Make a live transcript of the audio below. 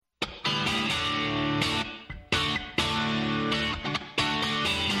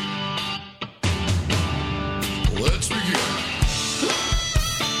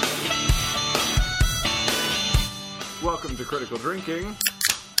Critical Drinking.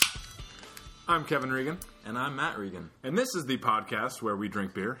 I'm Kevin Regan. And I'm Matt Regan. And this is the podcast where we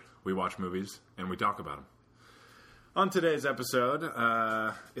drink beer, we watch movies, and we talk about them. On today's episode,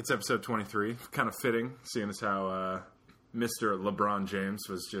 it's episode 23. Kind of fitting, seeing as how Mr. LeBron James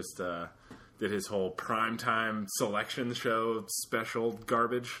was just did his whole primetime selection show special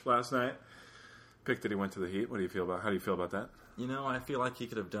garbage last night. Picked that he went to the Heat. How do you feel about that? You know, I feel like he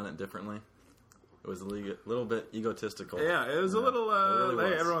could have done it differently. It was a little bit egotistical. Yeah, it was a little,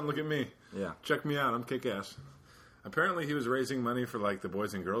 hey, everyone look at me. Yeah. Check me out, I'm kick-ass. Apparently he was raising money for, like, the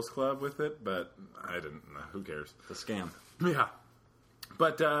Boys and Girls Club with it, but I didn't know. Who cares? The scam. Yeah.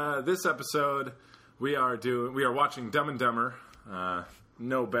 But this episode, we are watching Dumb and Dumber.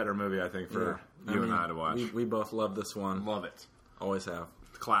 No better movie, I think, for you and I to watch. We both love this one. Love it. Always have.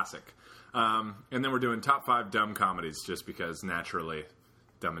 Classic. And then we're doing top 5 dumb comedies, just because, naturally,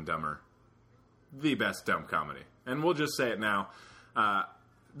 Dumb and Dumber, the best dumb comedy. And we'll just say it now.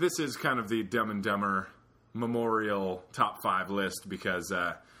 This is kind of the Dumb and Dumber memorial top 5 list, because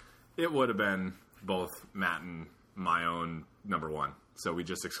it would have been both Matt and my own number 1. So we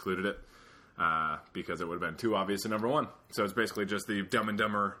just excluded it because it would have been too obvious a number 1. So it's basically just the Dumb and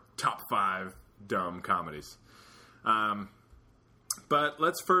Dumber top 5 dumb comedies. But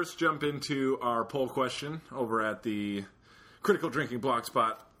let's first jump into our poll question over at the Critical Drinking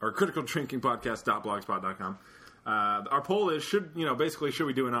Blogspot, or criticaldrinkingpodcast.blogspot.com. Our poll is, should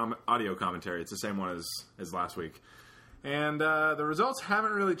we do an audio commentary? It's the same one as last week. And the results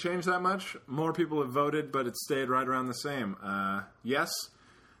haven't really changed that much. More people have voted, but it stayed right around the same. Yes.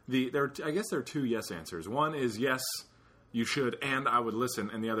 I guess there are 2 yes answers. One is yes, you should, and I would listen.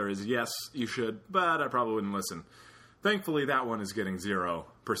 And the other is yes, you should, but I probably wouldn't listen. Thankfully, that one is getting 0%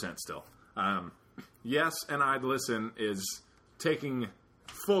 still. Yes, and I'd listen is taking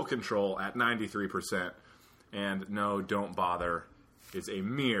full control at 93%. And no, don't bother is a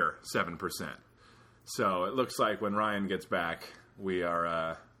mere 7%. So it looks like when Ryan gets back, we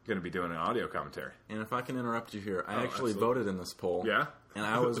are going to be doing an audio commentary. And if I can interrupt you here, I actually voted in this poll. Yeah? And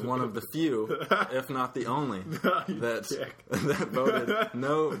I was one of the few, if not the only, that voted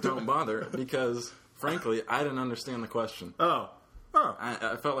no, don't bother, because, frankly, I didn't understand the question. Oh.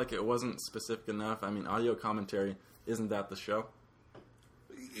 I felt like it wasn't specific enough. I mean, audio commentary, isn't that the show?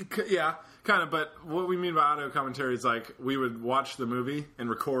 Yeah, kind of, but what we mean by audio commentary is like we would watch the movie and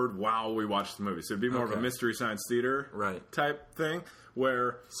record while we watched the movie. So it'd be more of a Mystery Science Theater type thing,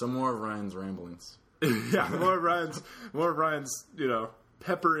 where... Some more of Ryan's ramblings. Yeah, more of Ryan's,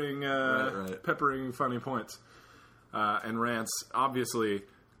 peppering funny points and rants. Obviously,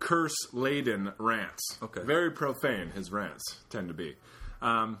 curse-laden rants. Okay. Very profane, his rants tend to be.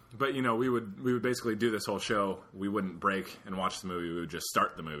 But we would basically do this whole show. We wouldn't break and watch the movie. We would just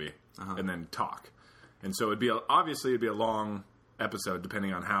start the movie and then talk. And so it'd be a long episode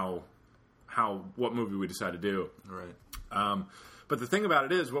depending on what movie we decide to do. Right. But the thing about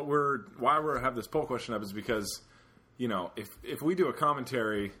it is why we have this poll question up is because, if we do a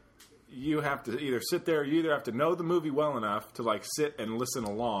commentary, you have to either sit there, you either have to know the movie well enough to like sit and listen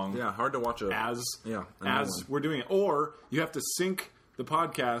along. Yeah, hard to watch as we're doing it, or you have to sync the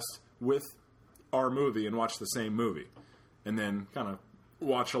podcast with our movie and watch the same movie, and then kind of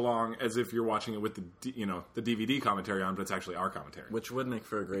watch along as if you're watching it with the DVD commentary on, but it's actually our commentary, which would make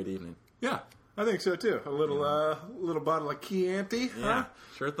for a great evening. Yeah, I think so too. A little bottle of Chianti, yeah,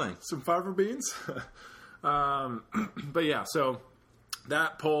 sure thing. Some fava beans, but yeah. So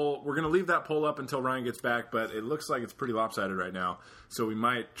that poll, we're going to leave that poll up until Ryan gets back, but it looks like it's pretty lopsided right now, so we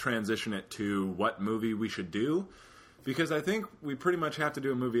might transition it to what movie we should do. Because I think we pretty much have to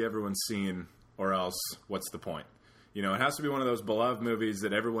do a movie everyone's seen, or else what's the point? It has to be one of those beloved movies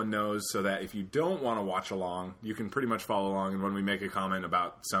that everyone knows, so that if you don't want to watch along, you can pretty much follow along, and when we make a comment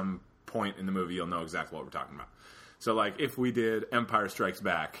about some point in the movie, you'll know exactly what we're talking about. So, like, if we did Empire Strikes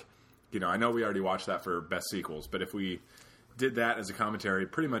Back, I know we already watched that for Best Sequels, but if we did that as a commentary,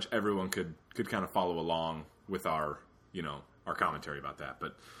 pretty much everyone could kind of follow along with our commentary about that.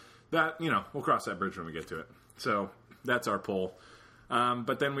 But that, we'll cross that bridge when we get to it. So that's our poll.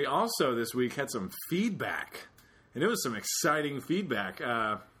 But then we also this week had some feedback, and it was some exciting feedback.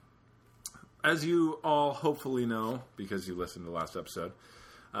 As you all hopefully know, because you listened to the last episode,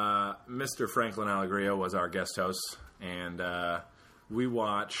 Mr. Franklin Allegria was our guest host, and we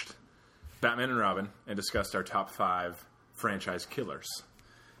watched Batman and Robin and discussed our top 5 franchise killers.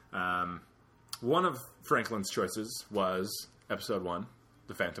 One of Franklin's choices was episode 1,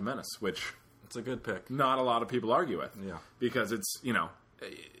 The Phantom Menace, which... It's a good pick. Not a lot of people argue with. Yeah. Because it's,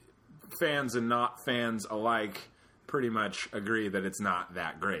 fans and not fans alike pretty much agree that it's not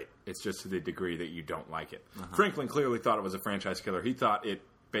that great. It's just to the degree that you don't like it. Franklin clearly thought it was a franchise killer. He thought it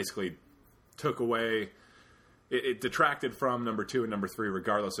basically took away, it detracted from number 2 and number 3,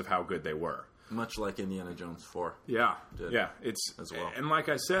 regardless of how good they were. Much like Indiana Jones 4. Yeah, did it's as well. And like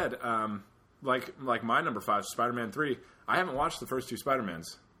I said, like my number 5, Spider-Man 3, I haven't watched the first 2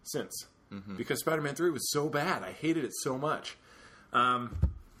 Spider-Mans since because Spider-Man 3 was so bad. I hated it so much.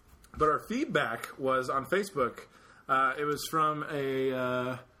 But our feedback was on Facebook. It was from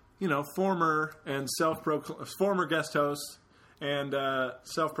a former and former guest host and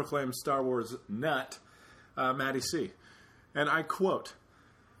self-proclaimed Star Wars nut, Maddie C. And I quote,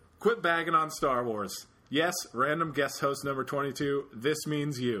 "Quit bagging on Star Wars. Yes, random guest host number 22, this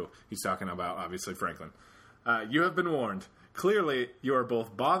means you." He's talking about, obviously, Franklin. "You have been warned. Clearly, you are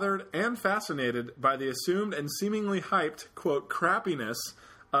both bothered and fascinated by the assumed and seemingly hyped, quote, crappiness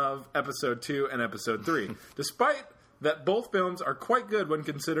of Episode 2 and Episode 3, despite that both films are quite good when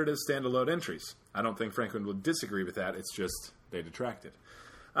considered as standalone entries." I don't think Franklin would disagree with that. It's just they detracted.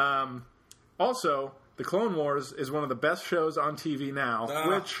 Also, The Clone Wars is one of the best shows on TV now,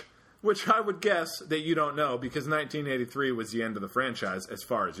 which I would guess that you don't know because 1983 was the end of the franchise as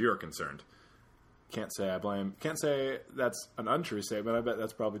far as you're concerned. Can't say that's an untrue statement. I bet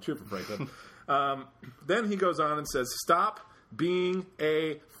that's probably true for Franklin. Then he goes on and says, "Stop being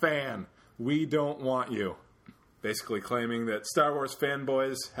a fan. We don't want you." Basically claiming that Star Wars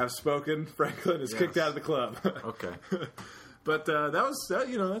fanboys have spoken. Franklin is kicked out of the club. Okay. But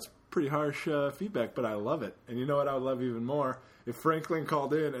that's pretty harsh feedback, but I love it. And you know what I would love even more? If Franklin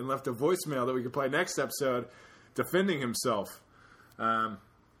called in and left a voicemail that we could play next episode defending himself.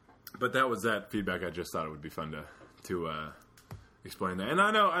 But that was that feedback. I just thought it would be fun to explain that. And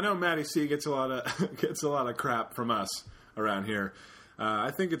I know Maddie C gets a lot of crap from us around here.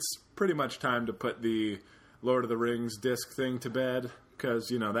 I think it's pretty much time to put the Lord of the Rings disc thing to bed because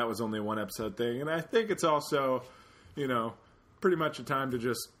that was only a 1 episode thing, and I think it's also pretty much a time to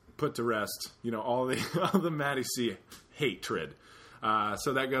just put to rest all the Maddie C hatred.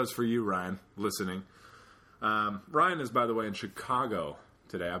 So that goes for you, Ryan, listening. Ryan is, by the way, in Chicago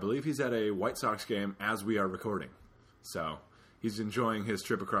today. I believe he's at a White Sox game as we are recording. So he's enjoying his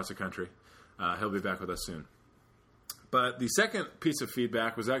trip across the country. He'll be back with us soon. But the second piece of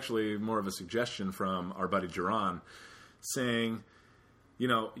feedback was actually more of a suggestion from our buddy Jerron saying,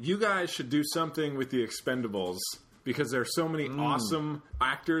 you guys should do something with the Expendables because there's so many awesome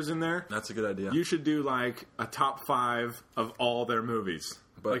actors in there. That's a good idea. You should do like a top 5 of all their movies.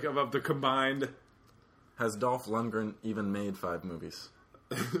 But like of the combined. Has Dolph Lundgren even made 5 movies?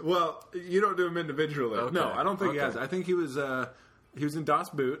 Well, you don't do them individually. Okay. No, I don't think he has. I think he was in Das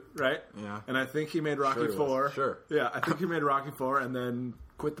Boot, right? Yeah. And I think he made Rocky IV. Sure. Yeah, I think he made Rocky IV and then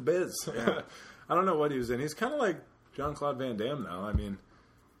quit the biz. Yeah. I don't know what he was in. He's kind of like Jean-Claude Van Damme now. I mean,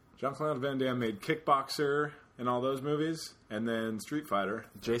 Jean-Claude Van Damme made Kickboxer and all those movies, and then Street Fighter.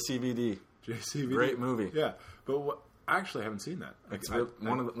 JCVD. Great movie. Yeah. But I actually haven't seen that. It's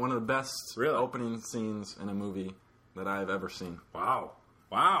one of the best opening scenes in a movie that I've ever seen. Wow.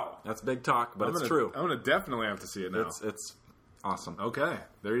 That's big talk, but it's true. I'm going to definitely have to see it now. It's awesome. Okay.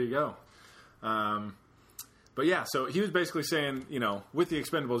 There you go. But yeah, so he was basically saying, with the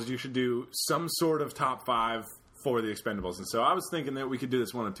Expendables, you should do some sort of top 5 for the Expendables. And so I was thinking that we could do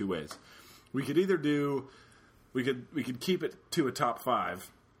this one of 2 ways. We could either we could keep it to a top 5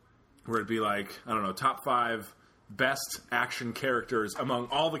 where it'd be like, I don't know, top 5 best action characters among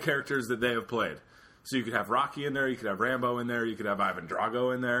all the characters that they have played. So you could have Rocky in there, you could have Rambo in there, you could have Ivan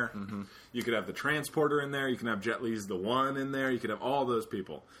Drago in there, you could have the Transporter in there, you can have Jet Li's The One in there, you could have all those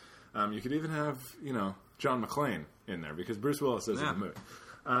people. You could even have, John McClane in there because Bruce Willis is in the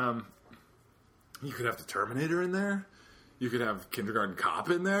movie. You could have the Terminator in there. You could have Kindergarten Cop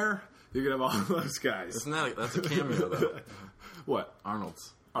in there. You could have all those guys. That's a cameo though. What?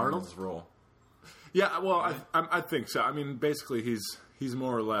 Arnold's role. Yeah, well, I think so. I mean, basically, he's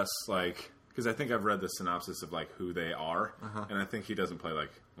more or less like, because I think I've read the synopsis of like who they are, and I think he doesn't play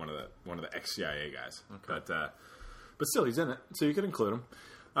like one of the ex-CIA guys. Okay. But still, he's in it, so you could include him.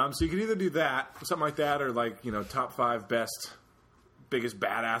 So you could either do that, something like that, or like top 5 biggest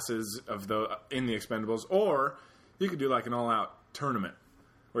badasses in the Expendables, or you could do like an all-out tournament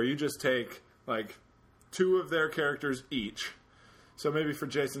where you just take like 2 of their characters each. So maybe for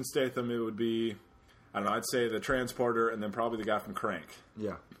Jason Statham, it would be, I don't know, I'd say the Transporter and then probably the guy from Crank.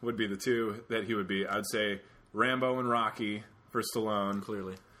 Yeah. Would be the 2 that he would be. I'd say Rambo and Rocky for Stallone.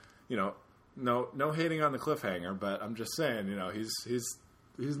 Clearly. No hating on the cliffhanger, but I'm just saying, he's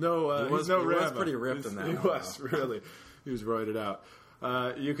no he was Rambo. He was pretty ripped in that. He was, really. He was roided out.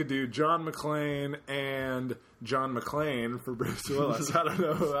 You could do John McClane and John McClane for Bruce Willis. I don't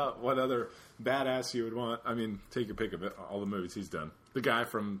know about what other badass you would want. I mean, take your pick of it. All the movies he's done. The guy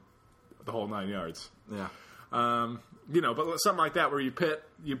from the whole 9 yards. Yeah. But something like that where you pit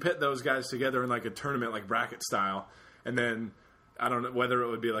those guys together in like a tournament, like bracket style, and then I don't know whether it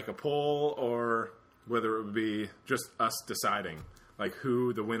would be like a poll or whether it would be just us deciding like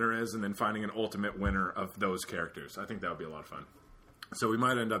who the winner is, and then finding an ultimate winner of those characters. I think that would be a lot of fun. So we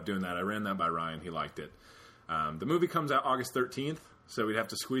might end up doing that. I ran that by Ryan. He liked it. The movie comes out August 13th, so we'd have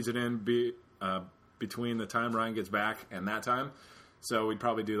to squeeze it in between the time Ryan gets back and that time. So we'd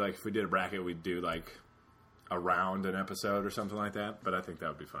probably do like, if we did a bracket, we'd do like around an episode or something like that. But I think that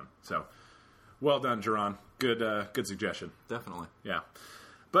would be fun. So well done, Jerron. Good suggestion. Definitely. Yeah.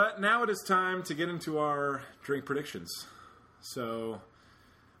 But now it is time to get into our drink predictions. So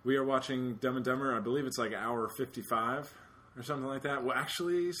we are watching Dumb and Dumber. I believe it's like hour 55 or something like that. Well,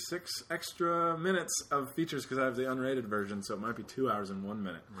 actually 6 extra minutes of features because I have the unrated version, so it might be 2 hours and 1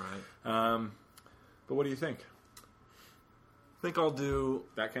 minute. Right. But what do you think? I think I'll do...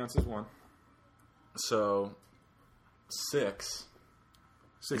 That counts as 1. So, 6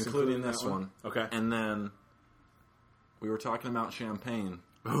 including this one. Okay. And then we were talking about champagne.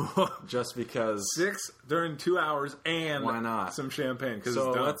 Just because... 6 during 2 hours and why not? Some champagne.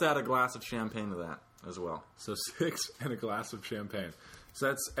 So let's add a glass of champagne to that as well. So 6 and a glass of champagne. So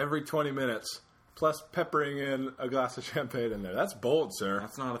that's every 20 minutes, plus peppering in a glass of champagne in there. That's bold, sir.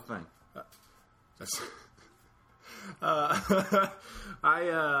 That's not a thing. That's... I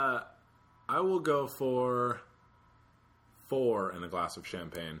will go for 4 and a glass of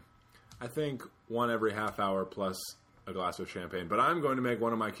champagne. I think 1 every half hour plus a glass of champagne. But I'm going to make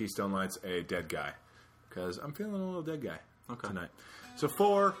one of my Keystone Lights a dead guy. Because I'm feeling a little dead guy tonight. So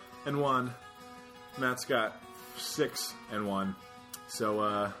 4 and 1. Matt's got 6 and 1.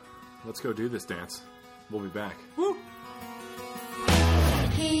 So let's go do this dance. We'll be back. Woo!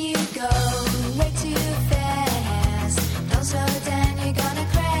 Here you go, way too fast. Don't slow down, you're gonna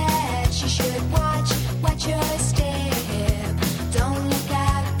crash. You should watch your step. Don't look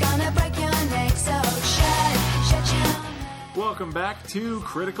out, gonna break your neck. So shut your mouth. Welcome back to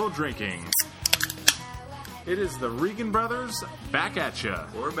Critical Drinking. It is the Regan Brothers back at ya.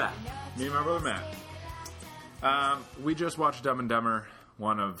 We're back. Me and my brother Matt. We just watched Dumb and Dumber,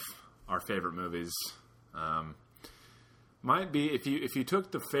 one of our favorite movies. Might be if you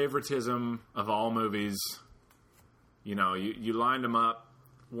took the favoritism of all movies, you lined them up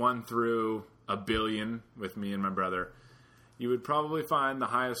 1 through a billion with me and my brother, you would probably find the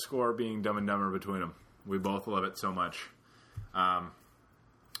highest score being Dumb and Dumber between them. We both love it so much.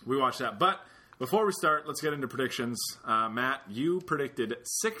 We watched that, but before we start, let's get into predictions. Matt, you predicted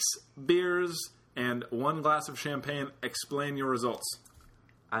 6 beers and 1 glass of champagne. Explain your results.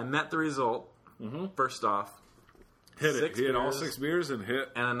 I met the result. First off, Hit it. 6 He hit all beers 6 beers and hit.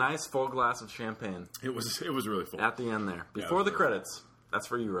 and a nice full glass of champagne It was really full. at the end there. Before it the was credits. That's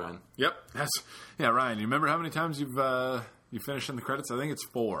for you, Ryan. Yep. Ryan, you remember how many times you finished in the credits? I think it's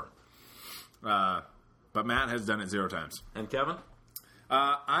 4. But Matt has done it 0 times. And Kevin?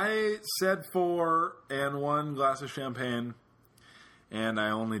 I said 4 and 1 glass of champagne, and I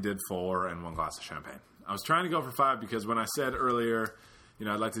only did 4 and 1 glass of champagne. I was trying to go for 5 because when I said earlier,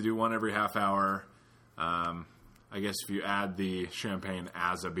 I'd like to do 1 every half hour. I guess if you add the champagne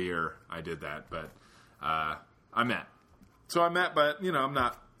as a beer, I did that. But I met. So I met, but, I'm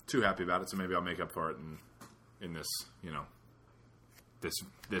not too happy about it, so maybe I'll make up for it in this,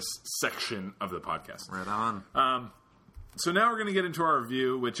 this section of the podcast. Right on. So now we're going to get into our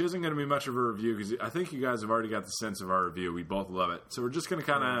review, which isn't going to be much of a review because I think you guys have already got the sense of our review. We both love it. So we're just going to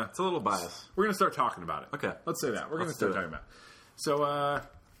kind of... It's a little biased. We're going to start talking about it. Okay. Let's say that. We're going to Let's start do it. talking about it. So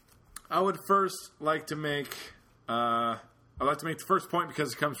I would first like to make... I'd like to make the first point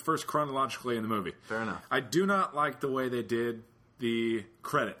because it comes first chronologically in the movie. Fair enough. I do not like the way they did the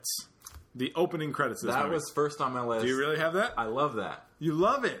credits. The opening credits of this That movie. was first on my list. Do you really have that? I love that. You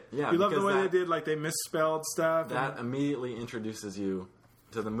love it. Yeah, You love the because way that- they did, like they misspelled stuff. That immediately introduces you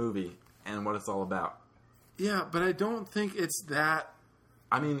to the movie and what it's all about. Yeah, but I don't think it's that...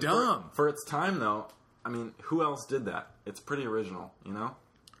 I mean, Dumb. For its time, though, who else did that? It's pretty original,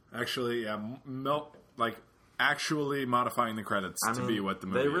 Actually, yeah, actually modifying the credits to be what the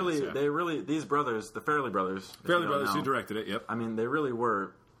movie is. Yeah. They really, these brothers, the Fairley brothers. if Fairly you don't Brothers, know, who directed it, yep. they really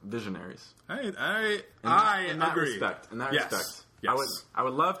were visionaries. I In that agree. respect. In that Yes. respect. Yes. I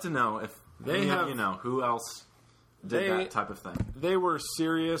would love to know if They have- who else did that type of thing. They were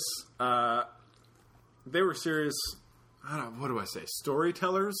serious. They were serious. I don't know, what do I say?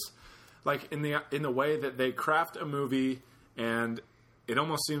 Storytellers, like in the way that they craft a movie and it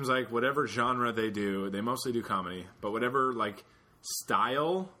almost seems like whatever genre they do, they mostly do comedy, but whatever like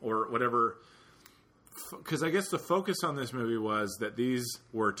style or whatever, because I guess the focus on this movie was that these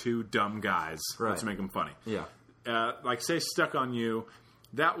were two dumb guys. Right. Let's make them funny. Yeah. Like say Stuck on You,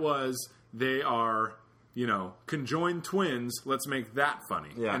 that was they are conjoined twins. Let's make that funny.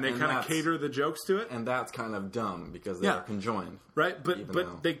 Yeah, and they kind of cater the jokes to it, and that's kind of dumb because they are conjoined, right?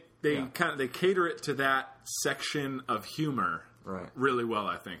 But they cater it to that section of humor, right, really well,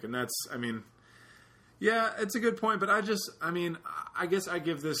 I think, and that's it's a good point. But I guess I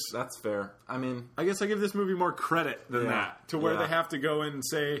give this. That's fair. I guess I give this movie more credit than that, to where they have to go in and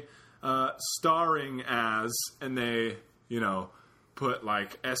say starring as, and they put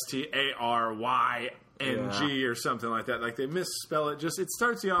like STARYNG or something like that. Like they misspell it. Just it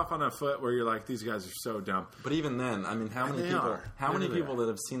starts you off on a foot where you're like, these guys are so dumb. But even then, how many people that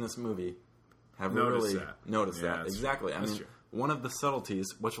have seen this movie have really noticed that? Exactly. True. One of the subtleties,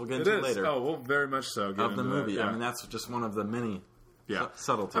 which we'll get into later. Oh, well, very much so. Of the movie. That. That's just one of the many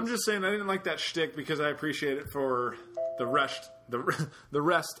subtleties. I'm just saying I didn't like that shtick because I appreciate it for the rest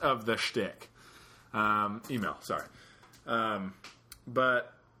of the shtick. Email, sorry.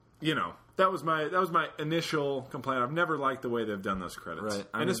 But that was my initial complaint. I've never liked the way they've done those credits, right?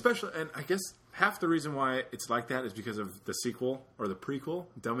 And I guess half the reason why it's like that is because of the sequel or the prequel,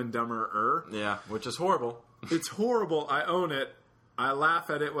 Dumb and Dumber. Yeah, which is horrible. It's horrible. I own it. I laugh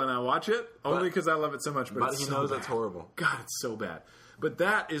at it when I watch it, only because I love it so much. But he knows it's horrible. God, it's so bad. But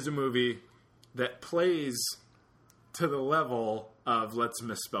that is a movie that plays to the level of let's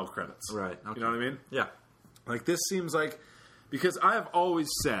misspell credits. Right. Okay. You know what I mean? Yeah. Like this seems like, because I have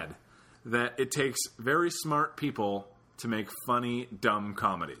always said that it takes very smart people to make funny, dumb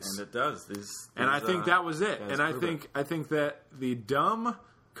comedies. And it does. And I think that was it. And I think that the dumb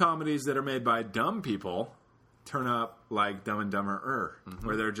comedies that are made by dumb people turn up like Dumb and Dumber,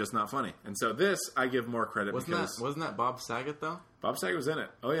 where they're just not funny. And so this, I give more credit because... Wasn't that Bob Saget, though? Bob Saget was in it.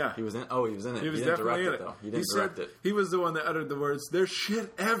 Oh, yeah. He was in it? He was definitely in it. Though. He didn't direct it. He was the one that uttered the words, "There's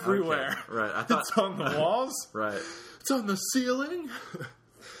shit everywhere." Okay. Right. I thought... It's on the walls. Right. It's on the ceiling.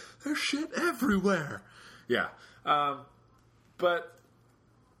 There's shit everywhere. Yeah. But,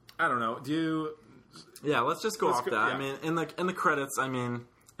 I don't know. Yeah, let's just go off that. Yeah. In the credits,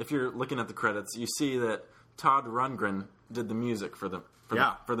 if you're looking at the credits, you see that Todd Rundgren did the music for the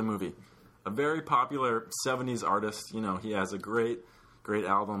movie. A very popular 70s artist. He has a great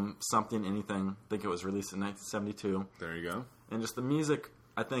album, Something Anything. I think it was released in 1972. There you go. And just the music,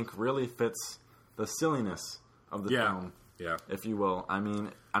 I think, really fits the silliness of the film. Yeah. If you will.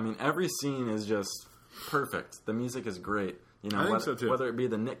 Every scene is just perfect. The music is great. I think so too. Whether it be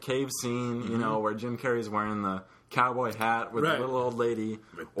the Nick Cave scene, where Jim Carrey's wearing the cowboy hat with the little old lady,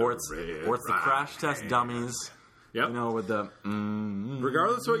 or it's the Crash Test Dummies. Yep. With the...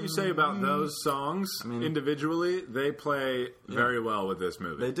 Regardless of what you say about those songs, individually, they play very well with this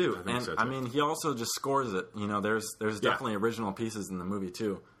movie. They do. I think so too. He also just scores it. There's definitely original pieces in the movie,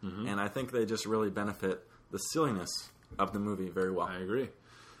 too. Mm-hmm. And I think they just really benefit the silliness of the movie very well. I agree.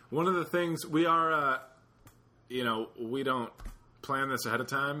 One of the things, we are... we don't plan this ahead of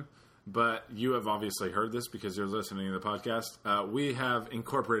time, but you have obviously heard this because you're listening to the podcast. We have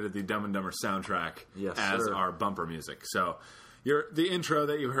incorporated the Dumb and Dumber soundtrack as our bumper music. So the intro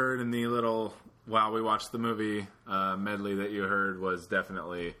that you heard and the little while we watched the movie medley that you heard was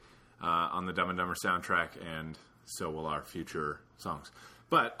definitely on the Dumb and Dumber soundtrack, and so will our future songs.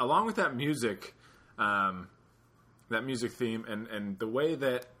 But along with that music theme and the way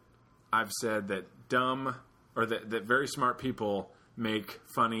that I've said that that very smart people make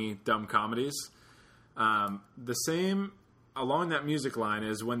funny, dumb comedies. The same along that music line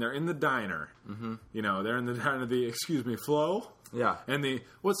is when they're in the diner. Mm-hmm. They're in the diner, excuse me, Flo? Yeah. And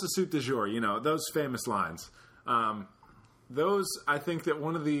what's the suit du jour? Those famous lines. Those, I think that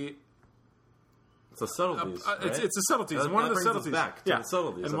one of the... It's a subtleties, right? It's a subtleties. And one of the subtleties... back to the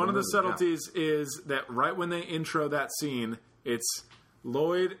subtleties. And one of the subtleties is that right when they intro that scene, it's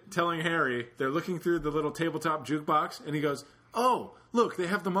Lloyd telling Harry, they're looking through the little tabletop jukebox, and he goes... Oh, look, they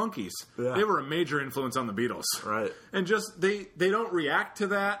have the Monkees. Yeah. They were a major influence on the Beatles. Right. And just, they don't react to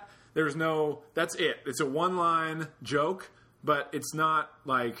that. That's it. It's a one-line joke, but it's not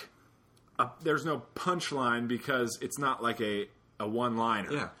like, there's no punchline because it's not like a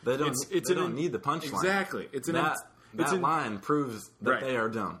one-liner. Yeah, they don't need the punchline. Exactly. That line proves that they are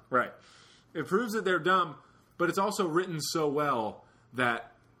dumb. Right. It proves that they're dumb, but it's also written so well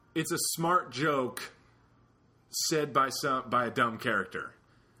that it's a smart joke said by a dumb character,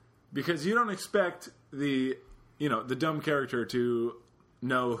 because you don't expect the dumb character to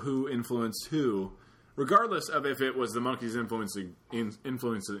know who influenced who regardless of if it was the Monkees influencing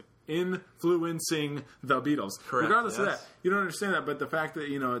the Beatles. Correct, Regardless of yes. that, you don't understand that. But the fact that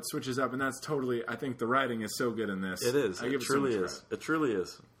it switches up, and that's totally. I think the writing is so good in this. It is. It truly is. It truly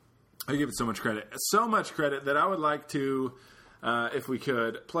is. I give it so much credit. So much credit that I would like to, if we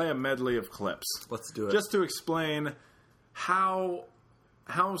could, play a medley of clips. Let's do it. Just to explain how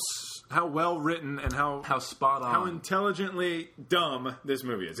well written and how spot on, how intelligently dumb this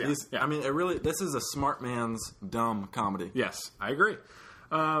movie is. Yeah. I mean, this is a smart man's dumb comedy. Yes, I agree.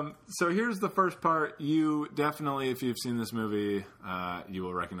 So here's the first part. You definitely, if you've seen this movie, you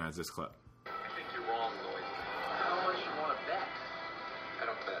will recognize this clip. I think you're wrong, Lloyd. How much you want to bet? I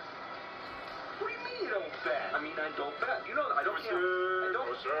don't bet. What do you mean you don't bet? I mean, I don't bet. You know that I don't. I don't.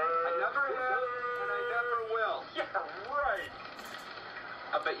 I never have, and I never will. Yeah, right.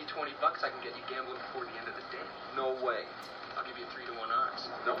 I'll bet you $20 I can get you gambling before the end of the day. No way. I'll give you 3-1 odds.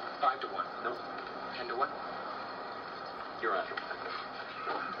 No. 5-1. No. 10-1. You're on.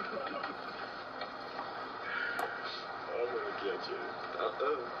 I'm gonna get you.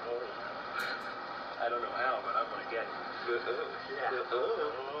 I don't know how, but I'm gonna get you.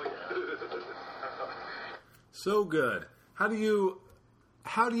 So good. How do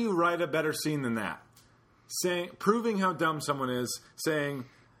you write a better scene than that? Proving how dumb someone is, saying,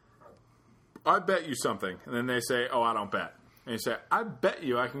 I bet you something. And then they say, oh, I don't bet. And you say, I bet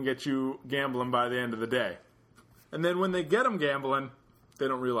you I can get you gambling by the end of the day. And then when they get them gambling, they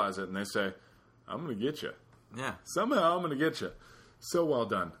don't realize it. And they say, I'm going to get you. Yeah. Somehow I'm going to get you. So well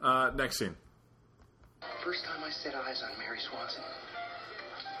done. Next scene. First time I set eyes on Mary Swanson,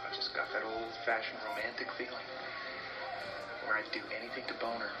 I just got that old-fashioned romantic feeling where I'd do anything to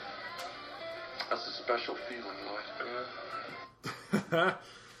bone her. That's a special feeling, Lloyd.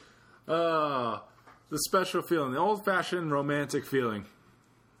 Oh, the special feeling. The old-fashioned romantic feeling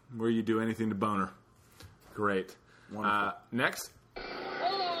where you do anything to bone her. Great. Wonderful. Next.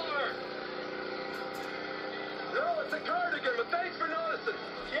 Hold no, it's a cardigan, but thanks for noticing.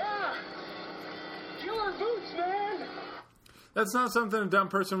 Yeah. Killer boots, man. That's not something a dumb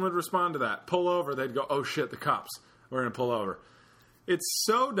person would respond to that. Pull over, they'd go, oh shit, the cops. We're going to pull over. It's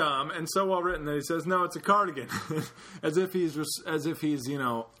so dumb and so well written that he says, no, it's a cardigan. as if he's,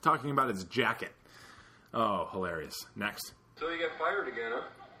 talking about his jacket. Oh, hilarious. Next. So you get fired again, huh?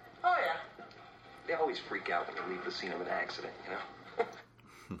 Oh, yeah. They always freak out when you leave the scene of an accident,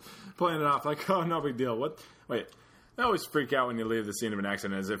 Playing it off like, oh, no big deal. What? Wait. They always freak out when you leave the scene of an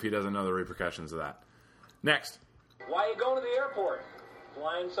accident as if he doesn't know the repercussions of that. Next. Why are you going to the airport?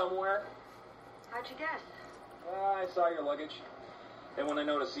 Flying somewhere? How'd you guess? I saw your luggage. Then when I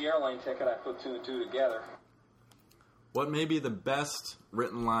noticed the airline ticket, I put 2 and 2 together. What may be the best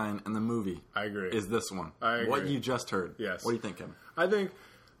written line in the movie? I agree. Is this one? I agree. What you just heard. Yes. What do you think, Kevin? I think...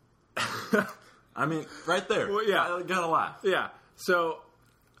 I mean, right there. Well, yeah. I gotta laugh. Yeah. So,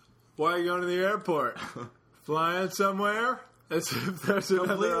 why are you going to the airport? Flying somewhere? As if there's another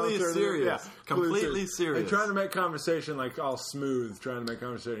Completely alternative. serious. Yeah, Completely serious. They're trying to make conversation like all smooth, trying to make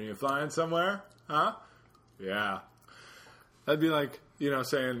conversation. You flying somewhere? Huh? Yeah. That'd be like,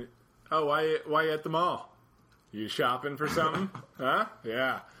 saying, oh, why you at the mall? You shopping for something? Huh?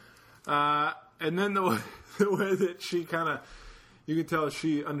 Yeah. And then the way that she kind of, you can tell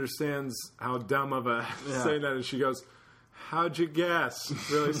she understands how dumb of a saying that is. She goes, how'd you guess?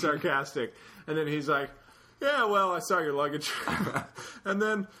 Really sarcastic. And then he's like, yeah, well, I saw your luggage. And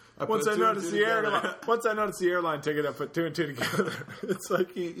then once I noticed the airline ticket, I put 2 and 2 together. It's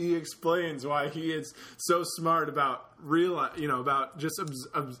like he explains why he is so smart about about just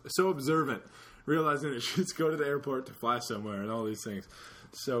so observant, realizing that she's go to the airport to fly somewhere and all these things.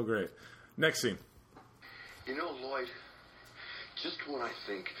 So great. Next scene. Lloyd, just when I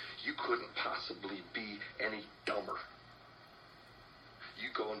think you couldn't possibly be any dumber, you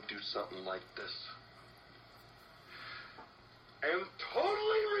go and do something like this. And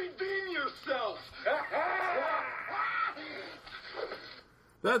totally redeem yourself.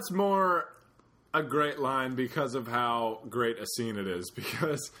 That's more a great line because of how great a scene it is.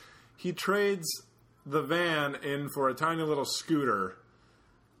 Because he trades the van in for a tiny little scooter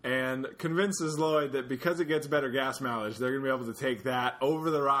and convinces Lloyd that because it gets better gas mileage, they're going to be able to take that over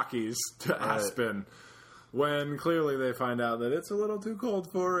the Rockies to Aspen. When clearly they find out that it's a little too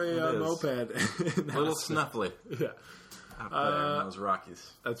cold for a moped. A little snuffly. Yeah. Up there in those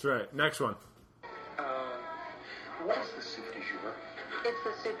Rockies. That's right. Next one. What is the soup du jour? It's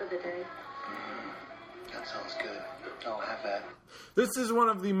the soup of the day. That sounds good. I'll have that. This is one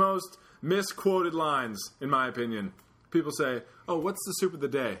of the most misquoted lines, in my opinion. People say, oh, what's the soup of the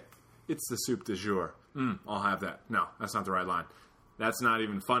day? It's the soup du jour. I'll have that. No, that's not the right line. That's not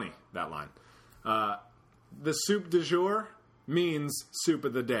even funny, that line. The soup du jour means soup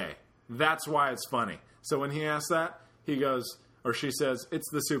of the day. That's why it's funny. So when he asks that, he goes, or she says, it's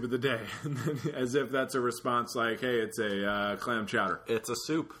the soup of the day. And then, as if that's a response like, hey, it's a clam chowder. It's a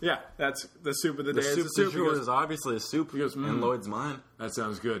soup. Yeah, that's the soup of the day. The soup It's a du jour is obviously a soup goes, in Lloyd's mind. That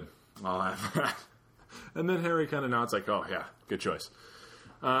sounds good. I'll have that. And then Harry kind of nods like, oh, yeah, good choice.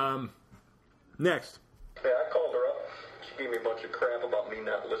 Next. Yeah, I called her up. She gave me a bunch of crap about me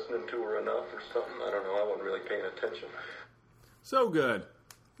not listening to her enough or something. I don't know. I wasn't really paying attention. So good.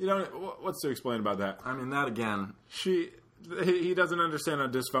 You know, what's to explain about that? I mean, that again. He doesn't understand how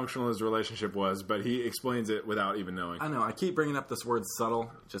dysfunctional his relationship was, but he explains it without even knowing. I know. I keep bringing up this word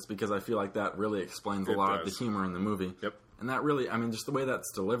subtle just because I feel like that really explains a lot of the humor in the movie. Yep. And that really, I mean, just the way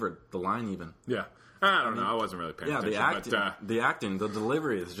that's delivered, the line even. Yeah. I don't know. I wasn't really paying attention. The acting, the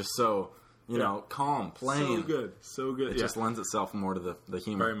delivery is just so, you know, calm, plain. So good. So good. It just lends itself more to the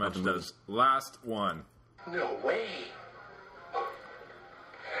humor. Very much of the movie. does. Last one. No way.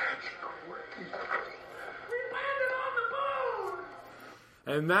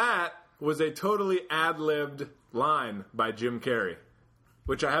 And that was a totally ad-libbed line by Jim Carrey,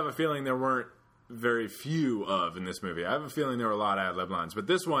 which I have a feeling there weren't very few of in this movie. I have a feeling there were a lot of ad-lib lines. But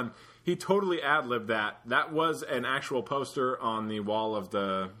this one, he totally ad-libbed that. That was an actual poster on the wall of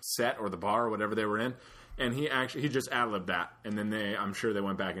the set or the bar or whatever they were in. And he just ad-libbed that. And then I'm sure they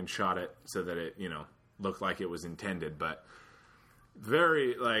went back and shot it so that it, looked like it was intended. But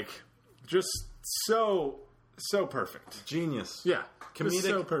very, just so perfect. Genius. Yeah. Comedic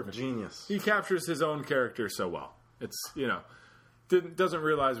so perfect. Genius. He captures his own character so well. It's, doesn't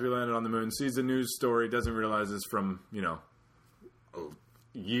realize we landed on the moon, sees a news story, doesn't realize it's from,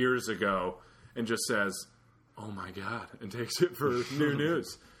 years ago, and just says, oh my God, and takes it for new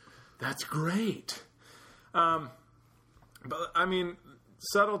news. That's great. But, I mean,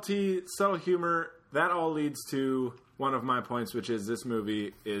 subtle humor, that all leads to one of my points, which is this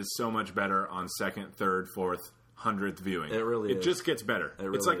movie is so much better on second, third, fourth, 100th viewing. It really is. It just gets better. It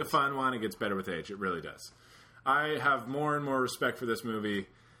really it's like is. a fine wine. It gets better with age. It really does. I have more and more respect for this movie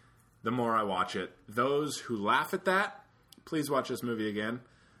the more I watch it. Those who laugh at that, please watch this movie again,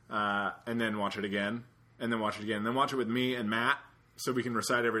 and then watch it again, and then watch it again, and then watch it with me and Matt so we can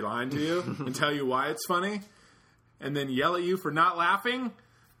recite every line to you and tell you why it's funny, and then yell at you for not laughing.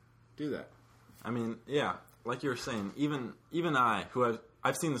 Do that. I mean, yeah, like you were saying, even I, who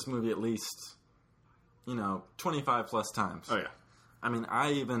I've seen this movie at least, 25 plus times. Oh, yeah. I mean,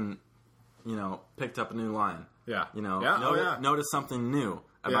 I even, picked up a new line. Yeah. Notice something new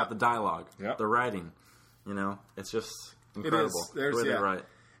about the dialogue, the writing. It's just incredible. It is. The way they write.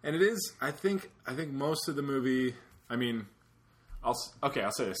 And it is, I think most of the movie, I mean, I'll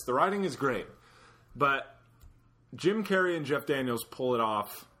say this. The writing is great, but Jim Carrey and Jeff Daniels pull it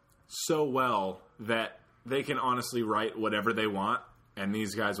off so well that they can honestly write whatever they want, and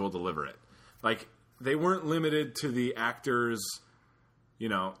these guys will deliver it. Like, they weren't limited to the actors,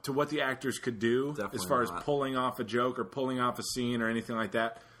 to what the actors could do as far as pulling off a joke or pulling off a scene or anything like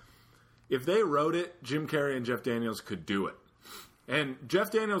that. If they wrote it, Jim Carrey and Jeff Daniels could do it. And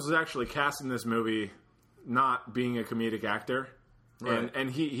Jeff Daniels was actually cast in this movie not being a comedic actor. Right. And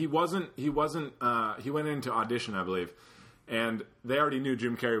he went into audition, I believe, and they already knew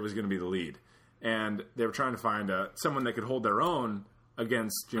Jim Carrey was going to be the lead. And they were trying to find someone that could hold their own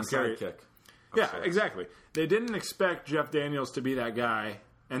against Jim Carrey. Sidekick. Yeah, exactly. They didn't expect Jeff Daniels to be that guy,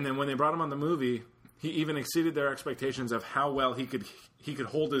 and then when they brought him on the movie, he even exceeded their expectations of how well he could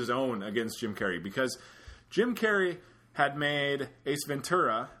hold his own against Jim Carrey, because Jim Carrey had made Ace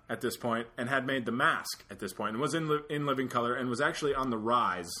Ventura at this point and had made The Mask at this point and was in living color and was actually on the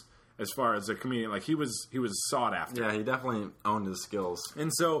rise as far as a comedian. Like, he was sought after. Yeah, he definitely owned his skills.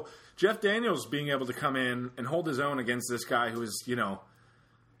 And so Jeff Daniels being able to come in and hold his own against this guy who is,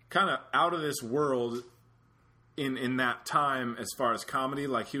 kind of out of this world in that time as far as comedy.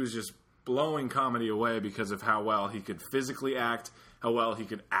 Like, he was just blowing comedy away because of how well he could physically act, how well he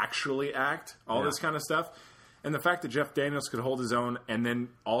could actually act, all this kind of stuff. And the fact that Jeff Daniels could hold his own and then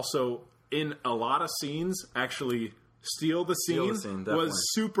also in a lot of scenes actually steal the scene was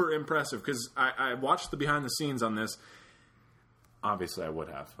super impressive, because I watched the behind the scenes on this. Obviously I would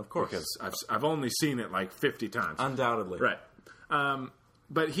have. Of course. Because I've only seen it like 50 times. Undoubtedly. Right.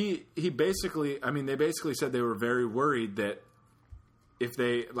 But he basically, they basically said they were very worried that if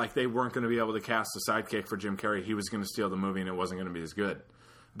they weren't going to be able to cast a sidekick for Jim Carrey, he was going to steal the movie and it wasn't going to be as good.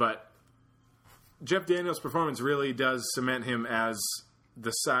 But Jeff Daniels' performance really does cement him as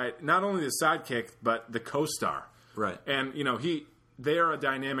not only the sidekick, but the co-star. Right. And, they are a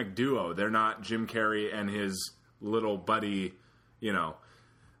dynamic duo. They're not Jim Carrey and his little buddy,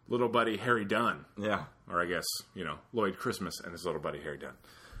 little buddy Harry Dunn. Yeah. Or I guess, Lloyd Christmas and his little buddy Harry Dunn.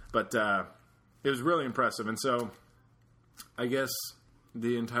 But it was really impressive. And so I guess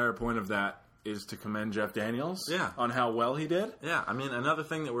the entire point of that is to commend Jeff Daniels on how well he did. Yeah, I mean, another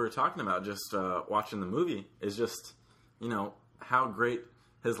thing that we were talking about just watching the movie is just, how great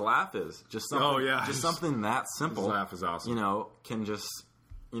his laugh is. Just something, just something that simple. His laugh is awesome. Can just,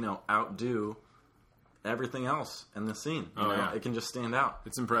 outdo everything else in the scene. It can just stand out.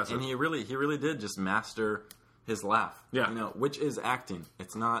 It's impressive. And he really did just master his laugh. Yeah. Which is acting.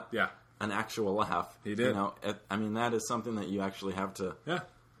 It's not an actual laugh. He did. That is something that you actually have to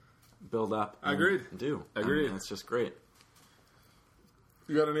build up. I agreed. Do. Agreed. It's just great.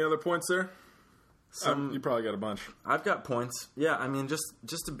 You got any other points there? You probably got a bunch. I've got points. Yeah, I mean,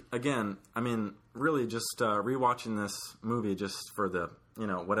 really just rewatching this movie just for the,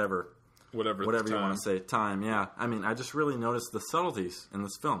 whatever you want to say, time. Yeah, I mean, I just really noticed the subtleties in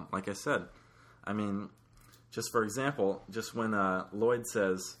this film. Like I said, I mean, just for example, just when Lloyd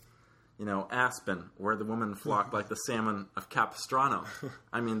says, Aspen, where the woman flocked like the salmon of Capistrano.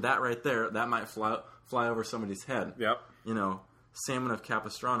 I mean, that right there, that might fly over somebody's head. Yep. Salmon of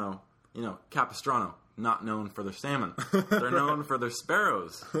Capistrano. Capistrano, not known for their salmon. They're known for their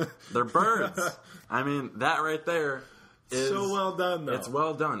sparrows. Their birds. I mean, that right there is... So well done, though. It's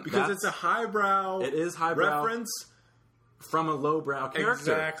well done. Because it's a highbrow... It is highbrow... reference... from a lowbrow character.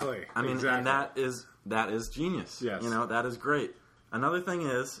 Exactly. I mean, and that is genius. Yes. That is great. Another thing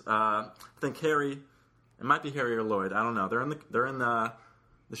is, I think Harry... It might be Harry or Lloyd. I don't know. They're in the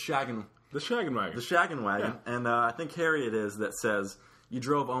shaggin'... The shaggin' wagon. The shaggin' wagon. Yeah. And I think Harry it is that says... You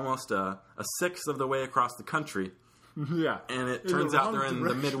drove almost a sixth of the way across the country. Yeah. And it turns out they're in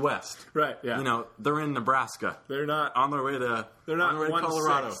the Midwest. Right, yeah. They're in Nebraska. They're not... On their way to... They're not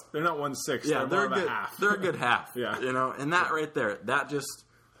Colorado. Sixth. They're not 1/6. Yeah, they're more a good half. They're a good half. Yeah. And that right there, that just...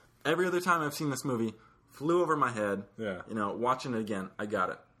 Every other time I've seen this movie, flew over my head. Yeah. Watching it again, I got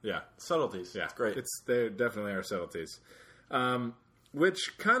it. Yeah. Subtleties. Yeah. It's great. They definitely are subtleties.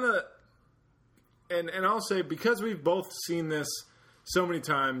 Which kind of... And I'll say, because we've both seen this so many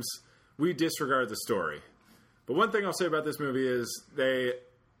times, we disregard the story. But one thing I'll say about this movie is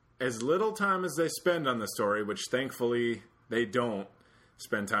as little time as they spend on the story, which thankfully they don't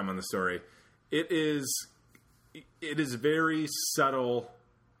spend time on the story, it is very subtle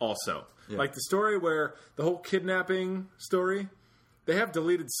also. Yeah. Like the story where the whole kidnapping story, they have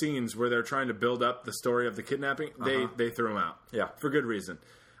deleted scenes where they're trying to build up the story of the kidnapping. They threw them out. Yeah. For good reason.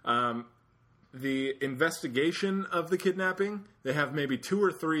 The investigation of the kidnapping, they have maybe 2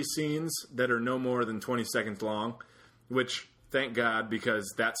 or 3 scenes that are no more than 20 seconds long, which, thank God,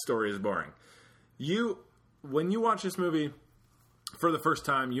 because that story is boring. When you watch this movie for the first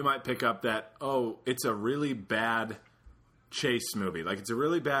time, you might pick up that, it's a really bad chase movie. Like, it's a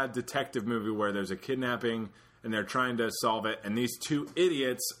really bad detective movie where there's a kidnapping and they're trying to solve it, and these 2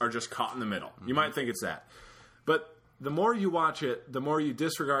 idiots are just caught in the middle. Mm-hmm. You might think it's that. But the more you watch it, the more you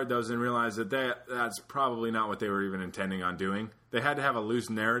disregard those and realize that that's probably not what they were even intending on doing. They had to have a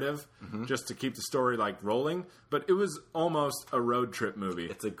loose narrative just to keep the story rolling, but it was almost a road trip movie.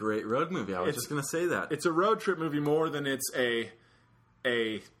 It's a great road movie. I was just going to say that. It's a road trip movie more than it's a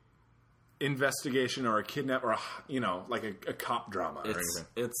investigation or a kidnap or a cop drama or anything.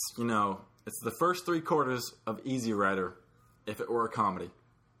 It's the first 3/4 of Easy Rider if it were a comedy.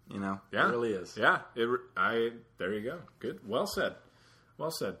 Yeah. It really is. Yeah. There you go. Good. Well said. Well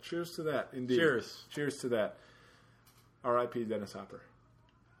said. Cheers to that, indeed. Cheers. Cheers to that. R.I.P. Dennis Hopper.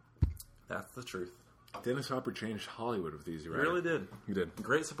 That's the truth. Dennis Hopper changed Hollywood with Easy Rider. He really did. He did.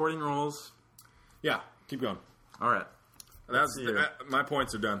 Great supporting roles. Yeah. Keep going. All right. My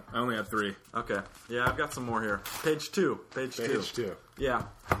points are done. I only had 3. Okay. Yeah, I've got some more here. Page 2. Page 2. Yeah.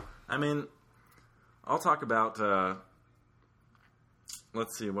 I mean, I'll talk about...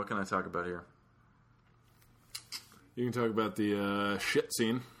 let's see, what can I talk about here? You can talk about the shit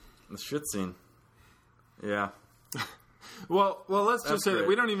scene. The shit scene. Yeah. Well, let's just say that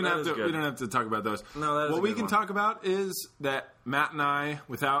we don't even have to. Good. We don't have to talk about those. No, that is what we can talk about is that Matt and I,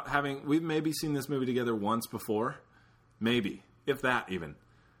 we've maybe seen this movie together once before, maybe if that even.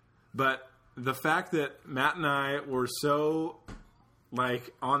 But the fact that Matt and I were so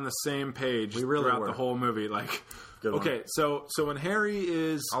on the same page throughout the whole movie, okay, so when Harry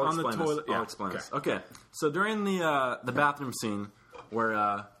is on the toilet, I'll explain this. Okay, so during the bathroom scene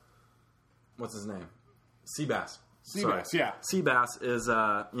where what's his name? Seabass. Yeah. Seabass is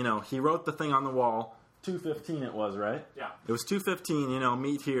he wrote the thing on the wall. 2:15 it was, right? Yeah. It was 2:15.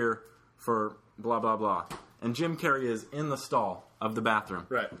 Meet here for blah blah blah. And Jim Carrey is in the stall of the bathroom.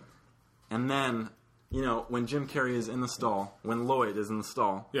 Right. And then you know, when Jim Carrey is in the stall, when Lloyd is in the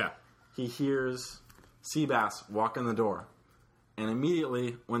stall, Yeah. he hears Seabass walk in the door. And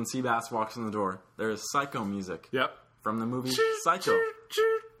immediately when Seabass walks in the door, there is Psycho music Yep. from the movie Psycho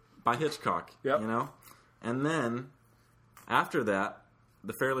by Hitchcock. Yep. You know? And then, after that,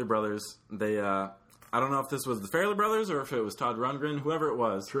 the Farrelly brothers, they, I don't know if this was the Farrelly brothers or if it was Todd Rundgren, whoever it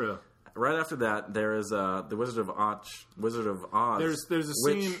was. True. Right after that, there is the Wizard of Oz. There's a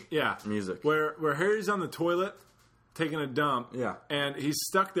witch scene, yeah, music. where Harry's on the toilet taking a dump, Yeah. and he's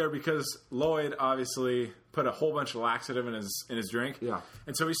stuck there because Lloyd obviously put a whole bunch of laxative in his drink, Yeah.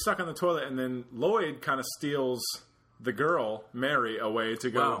 and so he's stuck on the toilet, and then Lloyd kind of steals the girl Mary away to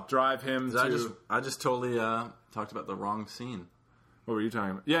go Wow. drive him to. I just totally talked about the wrong scene. What were you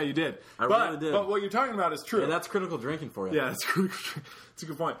talking about? Yeah, you did. I really did. But what you're talking about is true. And that's critical drinking for you. Yeah, that's a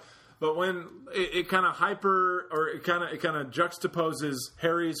good point. But when it kind of it kind of juxtaposes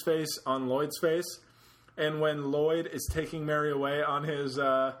Harry's face on Lloyd's face, and when Lloyd is taking Mary away on his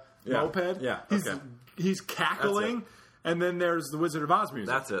moped, Yeah, he's cackling, and then there's the Wizard of Oz music.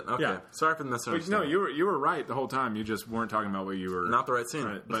 That's it. Okay. Yeah. Sorry for the But misunderstanding. no, you were right the whole time. You just weren't talking about what you were. Not the right scene.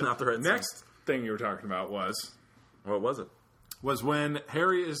 Right. But Not the right next thing you were talking about was What was it? when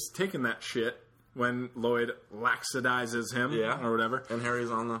Harry is taking that shit when Lloyd laxidizes him, Yeah. or whatever. And Harry's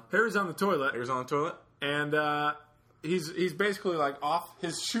on the toilet, and he's basically like off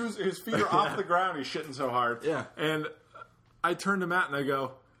his shoes, his feet are off the ground. He's shitting so hard. Yeah. And I turn to Matt and I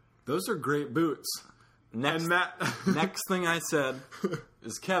go, "Those are great boots." Next, And Matt, next thing I said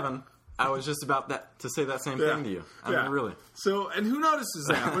is, Kevin, I was just about to say that same thing to you. I mean, really. So, and who notices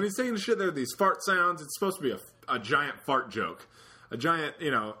that when he's taking the shit? There are these fart sounds. It's supposed to be a giant fart joke. A giant,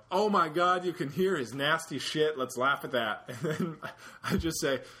 oh my God, you can hear his nasty shit. Let's laugh at that. And then I just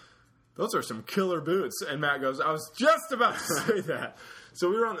say, those are some killer boots. And Matt goes, I was just about to say that. So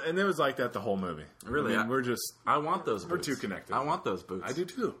we were on, and it was like that the whole movie. Really? I mean, I want those boots. We're too connected. I want those boots. I do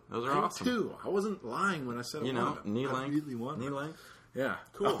too. Those are I do awesome. too. I wasn't lying when I said I want them. knee I length. really want knee them. length. Yeah.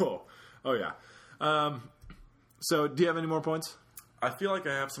 Cool. Oh yeah. So do you have any more points? I feel like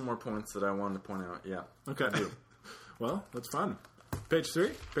I have some more points that I wanted to point out. Yeah. Okay. Well, that's fun. Page 3?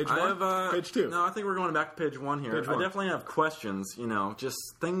 Page 1? I have, page 2? No, I think we're going back to page 1 here. Page I 1. definitely have questions, just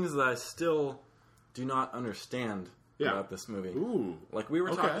things that I still do not understand about this movie. Ooh. Like we were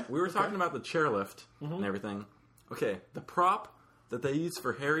talking about the chairlift and everything. Okay, the prop that they use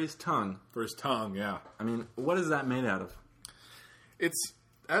for Harry's tongue. For his tongue, yeah. I mean, what is that made out of?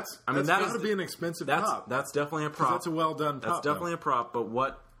 That's that got to is be an expensive prop. That's definitely a prop. That's a well done prop. That's definitely a prop, but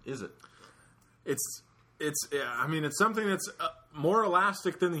what is it? It's something that's more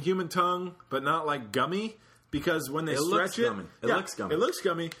elastic than the human tongue, but not like gummy. Because when they stretch it, It looks gummy. It looks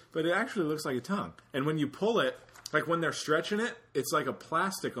gummy, but it actually looks like a tongue. And when you pull it, like when they're stretching it, it's like a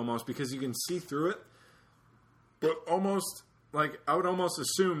plastic almost because you can see through it. But almost like I would almost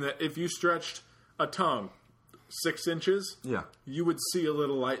assume that if you stretched a tongue 6 inches, Yeah. you would see a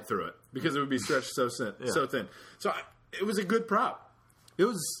little light through it because it would be stretched so thin. So thin. So it was a good prop. It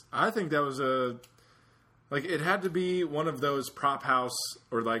was. I think that was it had to be one of those prop house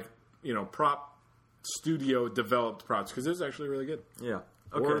or prop studio developed props because it was actually really good. Yeah.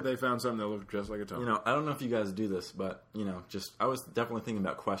 Okay. Or they found something that looked just like a tongue. I don't know if you guys do this, but I was definitely thinking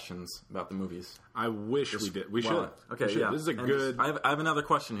about questions about the movies. I wish we did. We should. Well, okay, We should. yeah. This is a And good. I have another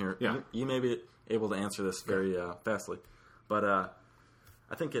question here. Yeah. You may be able to answer this very fastly, but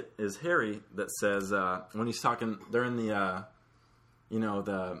I think it is Harry that says when he's talking. They're in the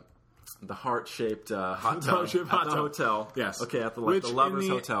the heart-shaped hot tub at the hotel. Yes. Okay, at the Which the lovers in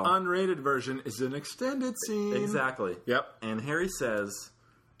the hotel. unrated version is an extended scene. Exactly. Yep. And Harry says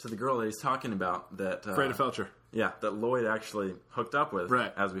to the girl that he's talking about that Freda Felcher. Yeah, that Lloyd actually hooked up with,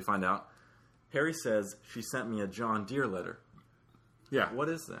 Right. as we find out. Harry says, she sent me a John Deere letter. Yeah. What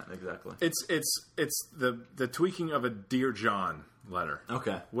is that exactly? It's the tweaking of a Dear John letter.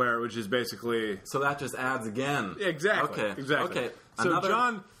 Okay. Which is basically So that just adds again. exactly. Okay. Exactly. Okay. So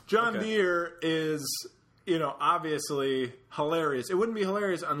John Okay. Deere is obviously hilarious. It wouldn't be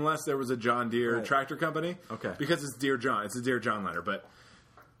hilarious unless there was a John Deere Right. tractor company. Okay. Because it's Dear John. It's a Dear John letter, but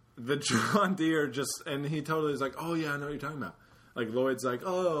the John Deere and he totally is like, oh yeah, I know what you're talking about. Like Lloyd's like,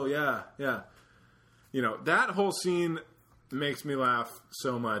 oh yeah, yeah. That whole scene makes me laugh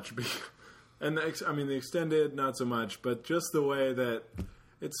so much. And the extended, not so much, but just the way that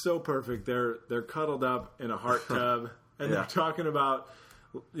it's so perfect. They're cuddled up in a heart tub, and Yeah. they're talking about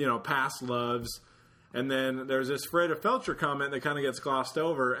past loves. And then there's this Freda Felcher comment that kind of gets glossed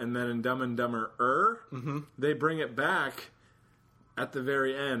over, and then in Dumb and Dumber, they bring it back at the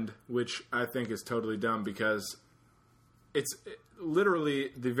very end, which I think is totally dumb because it's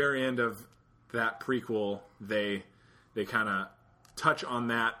literally the very end of that prequel, they kind of touch on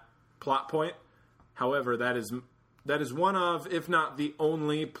that plot point. However, that is one of, if not the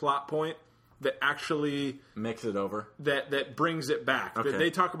only plot point that actually makes it over. That brings it back. Okay. That they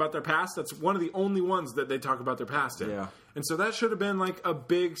talk about their past. That's one of the only ones that they talk about their past in. Yeah. And so that should have been like a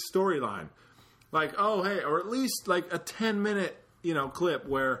big storyline. Like, oh, hey, or at least like a 10-minute, clip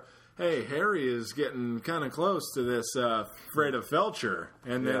where, hey, Harry is getting kind of close to this Freda Felcher.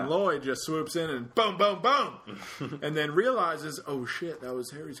 And then Lloyd just swoops in and boom, boom, boom. And then realizes, oh, shit, that was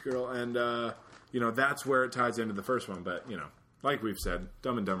Harry's girl. And, that's where it ties into the first one. But, like we've said,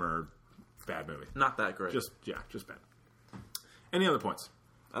 Dumb and Dumber, bad movie. Not that great. Just bad. Any other points?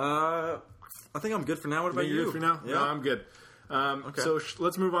 I think I'm good for now. What about you? Good for now? Yeah. No, I'm good. Okay. So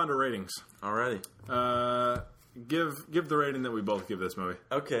let's move on to ratings. Alrighty. Give the rating that we both give this movie.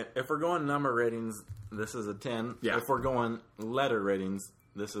 Okay, if we're going number ratings, this is a 10. Yeah. If we're going letter ratings,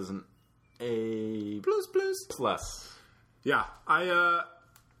 this is an A plus. Yeah, I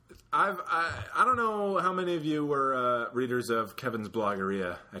don't know how many of you were readers of Kevin's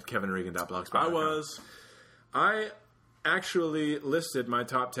bloggeria at kevinregan.blogspot.com. I was. I actually listed my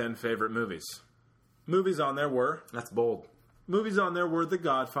top 10 favorite movies. Movies on there were The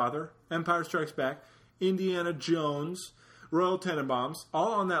Godfather, Empire Strikes Back, Indiana Jones, Royal Tenenbaums,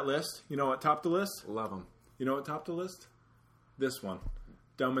 all on that list. You know what topped the list? Love them. You know what topped the list? This one.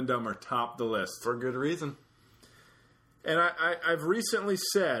 Dumb and Dumber topped the list. For good reason. And I've recently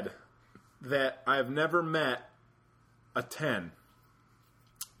said that I've never met a 10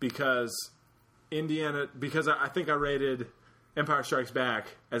 because I think I rated Empire Strikes Back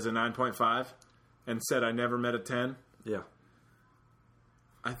as a 9.5 and said I never met a 10. Yeah.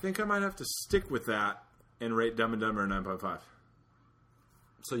 I think I might have to stick with that and rate Dumb and Dumber a 9.5.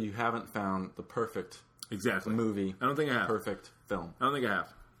 So you haven't found the perfect Exactly. movie. I don't think I have. Perfect film. I don't think I have.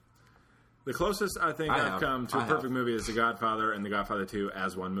 The closest I think I've come to a perfect movie is The Godfather and The Godfather 2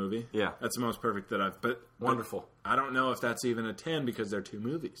 as one movie. Yeah. That's the most perfect that I've... But Wonderful. I don't know if that's even a 10 because they're two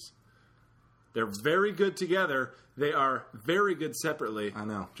movies. They're very good together. They are very good separately. I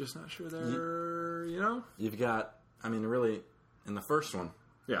know. Just not sure they're, You've got, really, in the first one,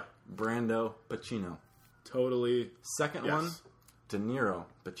 Yeah. Brando, Pacino. Totally. Second Yes. one, De Niro,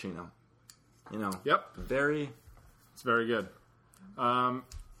 Pacino. Yep. Very... It's very good.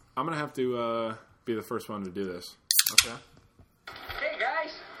 I'm going to have to be the first one to do this. Okay. Hey,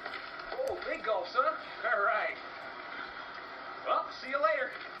 guys. Oh, big gulp, son. All right. Well, see you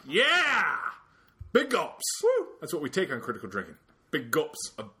later. Yeah! Big gulps. Woo! That's what we take on Critical Drinking. Big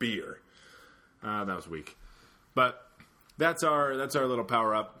gulps of beer. That was weak. But that's our little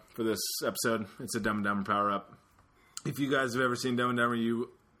power-up for this episode. It's a Dumb and Dumber power-up. If you guys have ever seen Dumb and Dumber,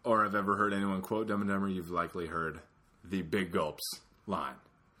 or have ever heard anyone quote Dumb and Dumber, you've likely heard the big gulps line.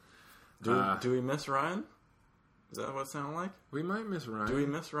 Do we miss Ryan? Is that what it sounded like? We might miss Ryan. Do we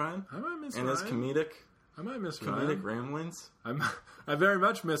miss Ryan? I might miss and Ryan. his comedic I might miss comedic Ryan. ramblings? I very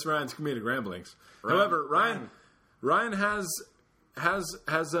much miss Ryan's comedic ramblings. However, Ryan has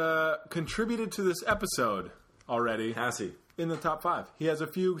contributed to this episode already. Has he? In the top 5. He has a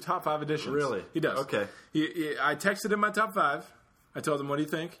few top 5 additions. Really? He does. Okay. I texted him my top 5. I told him, what do you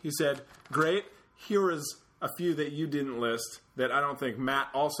think? He said, great. Here is a few that you didn't list that I don't think Matt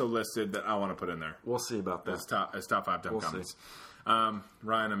also listed that I want to put in there. We'll see about that. As top 5 dumb comments.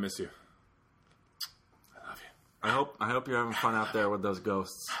 Ryan, I miss you. I love you. I hope you're having fun out there with those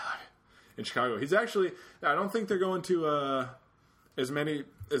ghosts. In Chicago. He's actually... I don't think they're going to as many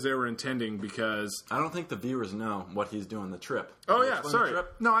as they were intending because... I don't think the viewers know what he's doing the trip. Oh, Did yeah. they explain Sorry. the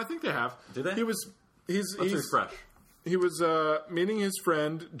trip? No, I think they have. Did they? Let's refresh. He was meeting his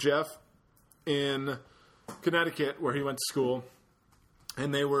friend, Jeff, in Connecticut, where he went to school.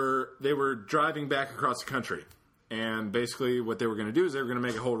 And they were driving back across the country. And basically what they were going to do is they were going to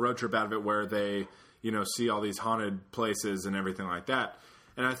make a whole road trip out of it where they, see all these haunted places and everything like that.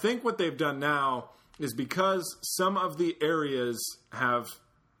 And I think what they've done now is because some of the areas have...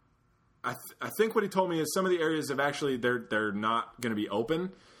 I think what he told me is some of the areas have actually... They're not going to be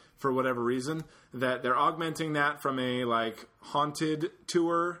open for whatever reason. That they're augmenting that from a, haunted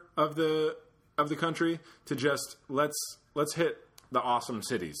tour of the country to just let's hit the awesome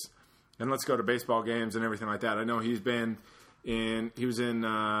cities. And let's go to baseball games and everything like that. I know he was in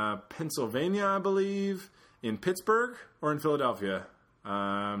Pennsylvania, I believe, in Pittsburgh or in Philadelphia.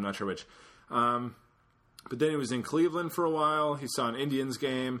 I'm not sure which. But then he was in Cleveland for a while. He saw an Indians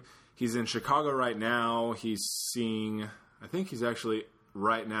game. He's in Chicago right now. I think he's actually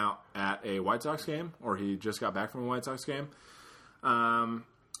right now at a White Sox game, or he just got back from a White Sox game. And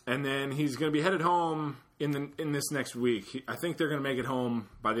then he's going to be headed home in this next week. I think they're going to make it home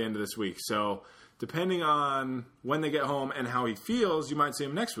by the end of this week. So depending on when they get home and how he feels, you might see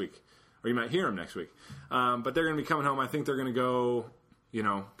him next week, or you might hear him next week. But they're going to be coming home. I think they're going to go,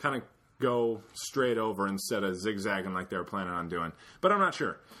 kind of go straight over instead of zigzagging like they were planning on doing. But I'm not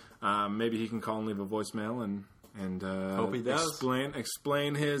sure. Maybe he can call and leave a voicemail and hope he does.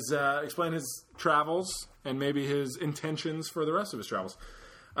 explain his travels and maybe his intentions for the rest of his travels.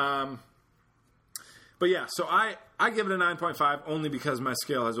 But yeah, so I give it a 9.5 only because my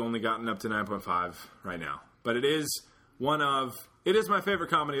scale has only gotten up to 9.5 right now. But it is my favorite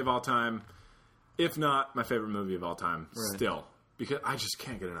comedy of all time, if not my favorite movie of all time, still. Because I just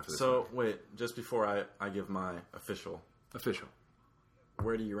can't get enough of this movie. Wait, just before I give my official,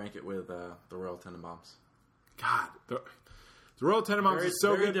 where do you rank it with the Royal Tenenbaums? God, the Royal Tenenbaums is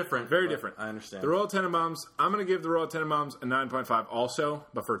so very good. different. Very different. I understand. The Royal Tenenbaums, I'm going to give the Royal Tenenbaums a 9.5 also,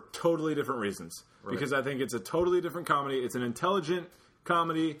 but for totally different reasons. Right. Because I think it's a totally different comedy. It's an intelligent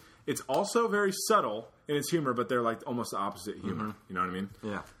comedy. It's also very subtle in its humor, but they're like almost the opposite humor. Mm-hmm. You know what I mean?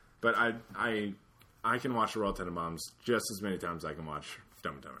 Yeah. But I can watch the Royal Tenenbaums just as many times as I can watch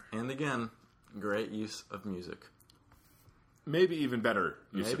Dumb and Dumber. And again, great use of music. Maybe even better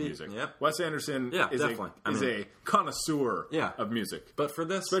use of music. Yep. Wes Anderson is a connoisseur of music. But for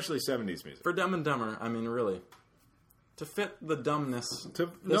this... especially 70s music. For Dumb and Dumber, I mean, really, to fit the dumbness,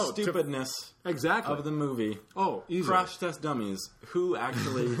 stupidness of the movie, Crash Test Dummies, who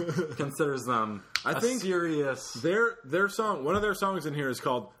actually considers them a serious... Their song, one of their songs in here is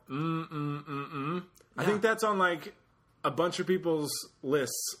called I think that's on like a bunch of people's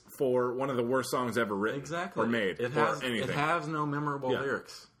lists for one of the worst songs ever written or made It has no memorable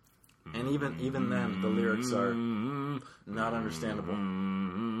lyrics. And even then, the lyrics are not understandable.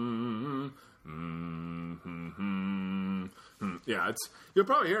 Yeah, you'll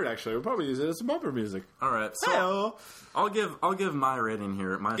probably hear it actually. We'll probably use it as some bumper music. All right. So I'll give my rating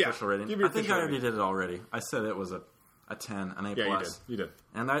here, my official rating. I think I already did it already. I said it was a 10, an A+. Yeah, you did.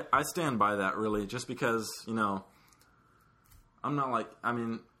 And I stand by that, really, just because, I'm not like,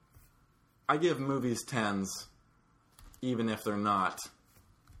 I give movies 10s even if they're not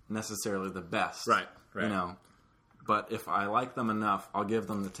necessarily the best. Right. But if I like them enough, I'll give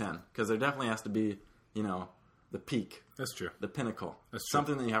them the 10. Because there definitely has to be, the peak. That's true. The pinnacle. That's true.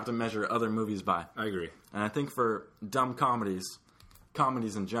 Something that you have to measure other movies by. I agree. And I think for dumb comedies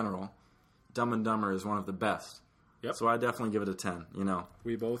in general, Dumb and Dumber is one of the best. Yep. So I definitely give it a 10,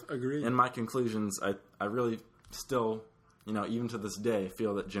 We both agree. In my conclusions, I really still, even to this day,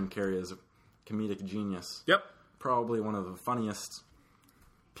 feel that Jim Carrey is a comedic genius. Yep. Probably one of the funniest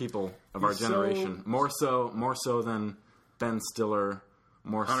people of our generation. More so than Ben Stiller.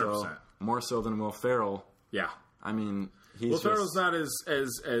 More 100%. so than Will Ferrell. Yeah. Will Ferrell's not as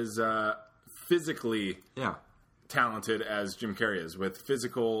physically talented as Jim Carrey is with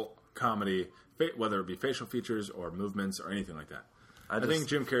physical comedy, whether it be facial features or movements or anything like that. I think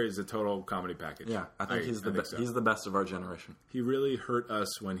Jim Carrey is a total comedy package. Yeah, I think he's the best of our generation. He really hurt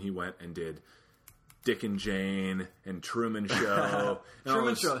us when he went and did Dick and Jane and Truman Show.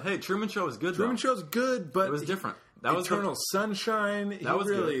 Truman Show was good. Truman Show's good, but it was different. That was Eternal Sunshine. That was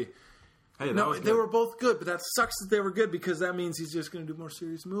really. Good. Hey, no, they were both good, but that sucks that they were good because that means he's just going to do more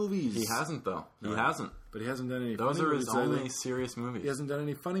serious movies. He hasn't, though. He hasn't. But he hasn't done any Those funny are movies his only serious movies. He hasn't done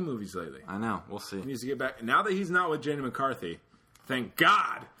any funny movies lately. I know. We'll see. He needs to get back. Now that he's not with Jenny McCarthy, thank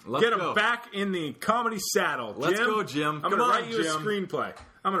God. Let's get him go. back in the comedy saddle. Let's go, Jim. I'm going to write you a screenplay.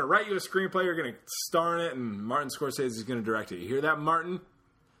 I'm going to write you a screenplay. You're going to star in it, and Martin Scorsese is going to direct it. You hear that, Martin?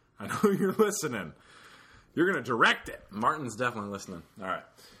 I know you're listening. You're going to direct it. Martin's definitely listening. All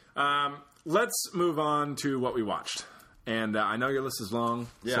right. Let's move on to what we watched. And I know your list is long,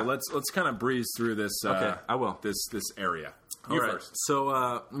 so let's kind of breeze through this. Okay, I will. This area. You first.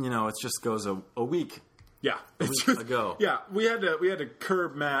 So it just goes a week. Yeah, a week ago. Yeah, we had to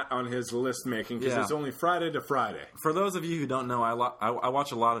curb Matt on his list making because it's only Friday to Friday. For those of you who don't know, I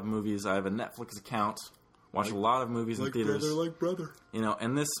watch a lot of movies. I have a Netflix account. Watch a lot of movies in theaters. Brother.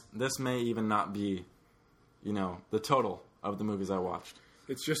 And this may even not be, the total of the movies I watched.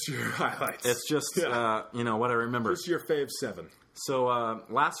 It's just your highlights. It's just, what I remember. Just your fave 7. So,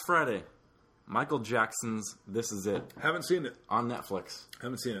 last Friday, Michael Jackson's This Is It. Haven't seen it. On Netflix.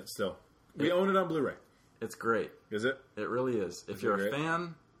 Haven't seen it still. We own it on Blu-ray. It's great. Is it? It really is. If you're a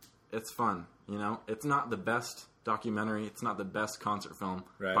fan, it's fun. It's not the best documentary. It's not the best concert film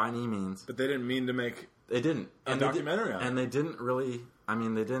by any means. But they didn't mean to make a documentary on it. And they didn't really,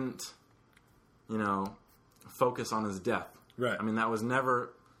 they didn't, focus on his death. Right. That was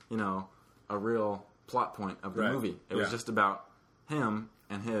never, a real plot point of the movie. It was just about him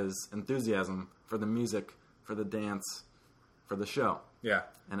and his enthusiasm for the music, for the dance, for the show. Yeah.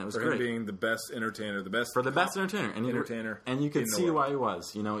 And it was for great. him being the best entertainer, the best entertainer, and you could in the see world. why he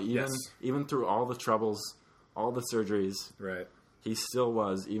was. You know, even through all the troubles, all the surgeries, right. he still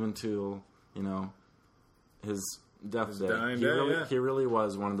was, even to his deathbed. dying He day, he really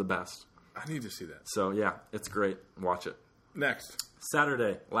was one of the best. I need to see that. So yeah, it's great. Watch it. Next.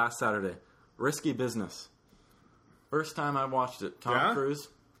 Last Saturday, Risky Business. First time I watched it. Tom Cruise,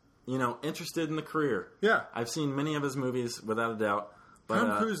 interested in the career. Yeah. I've seen many of his movies, without a doubt. But,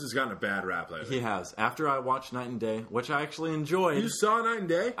 Tom Cruise has gotten a bad rap lately. He has. After I watched Night and Day, which I actually enjoyed. You saw Night and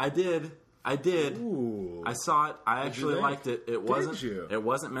Day? I did. Ooh. I saw it. I actually liked it. It wasn't. Did you? It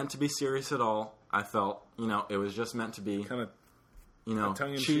wasn't meant to be serious at all. I felt. It was just meant to be kind of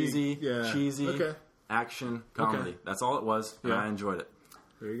cheesy, Okay. action comedy. Okay. That's all it was, and I enjoyed it.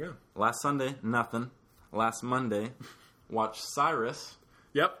 There you go. Last Sunday, nothing. Last Monday, watched Cyrus.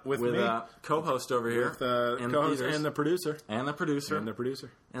 Yep, with me. Co-host over here. With co-host theaters. and the producer. And the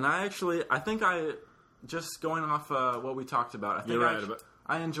producer. And I think just going off what we talked about,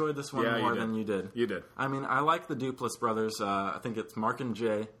 I enjoyed this one more than you did. You did. I mean, I like the Duplass brothers. I think it's Mark and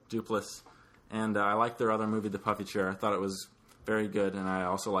Jay Duplass. And I like their other movie, The Puffy Chair. I thought it was very good, and I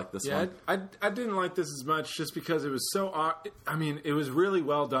also like this one. I didn't like this as much just because it was so... it was really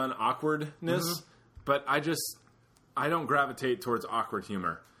well done awkwardness, but I don't gravitate towards awkward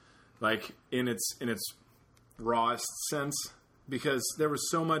humor, like in its rawest sense, because there was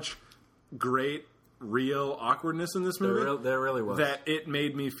so much great real awkwardness in this movie. There really was. That it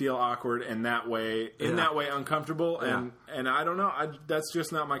made me feel awkward and that way uncomfortable, and I don't know. That's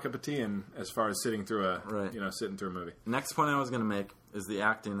just not my cup of tea. In as far as sitting through a movie. Next point I was going to make is the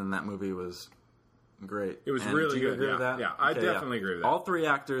acting in that movie was great. It was and really do you good. Agree with that? Yeah, I definitely agree with that. All three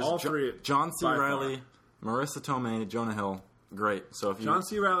actors. John C. by Reilly, Marissa Tomei, Jonah Hill. Great. So if John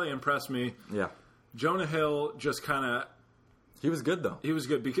C. Reilly impressed me. Yeah. Jonah Hill just kind of. He was good, though. He was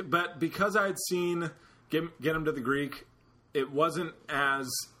good. But because I had seen Get Him to the Greek, it wasn't as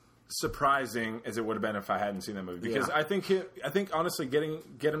surprising as it would have been if I hadn't seen that movie. Because I think honestly, Get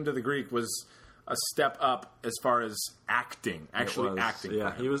Him to the Greek was a step up as far as acting. Actually acting.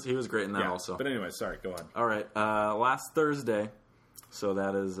 Yeah, he was great in that also. But anyway, sorry, go on. All right. Last Thursday, so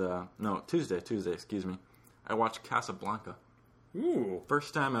that is... Tuesday, excuse me. I watched Casablanca. Ooh.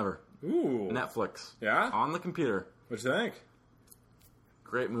 First time ever. Ooh. Netflix. Yeah? On the computer. What do you think?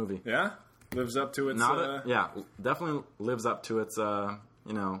 Great movie. Yeah? Lives up to its... definitely lives up to its,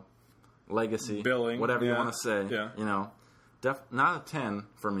 legacy. Billing. Whatever you want to say. Yeah. Not a 10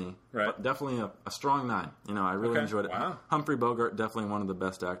 for me, right. But definitely a strong 9. I really enjoyed it. Wow. Humphrey Bogart, definitely one of the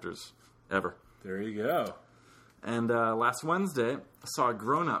best actors ever. There you go. And last Wednesday, I saw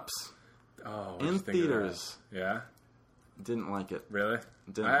Grown Ups in theaters. Yeah? Didn't like it. Really?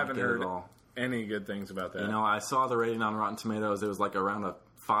 I haven't heard at all. Any good things about that. I saw the rating on Rotten Tomatoes. It was like around a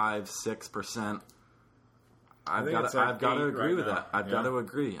 5-6%. I've got to agree with that. I've got to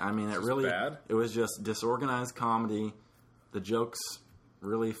agree. I mean, it was just disorganized comedy. The jokes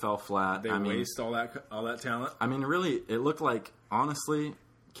really fell flat. They waste all that talent. I mean, really, it looked like, honestly,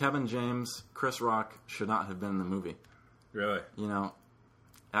 Kevin James, Chris Rock should not have been in the movie. Really?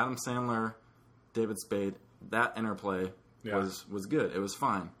 Adam Sandler, David Spade, that interplay was good. It was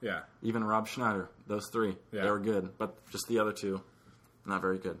fine. Yeah. Even Rob Schneider, those three, they were good. But just the other two, not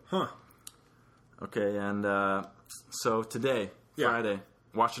very good. Huh. Okay, and so today, Friday,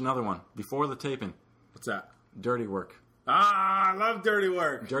 watch another one before the taping. What's that? Dirty Work. Ah, I love Dirty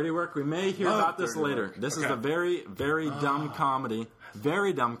Work. Dirty Work. We may hear about this later. This is a very, very dumb comedy.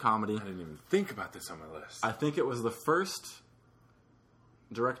 Very dumb comedy. I didn't even think about this on my list. I think it was the first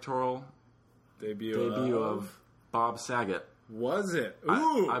directorial debut of Bob Saget. Was it?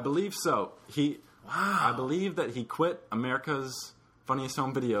 Ooh. I believe so. I believe that he quit America's Funniest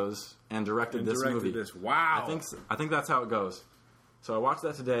Home Videos and directed this movie. Wow. I think that's how it goes. So I watched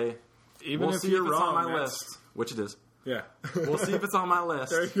that today. We'll see you're if it's wrong, on my list, which it is. Yeah. We'll see if it's on my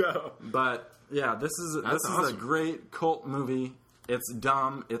list. There you go. But yeah, this is a great cult movie. It's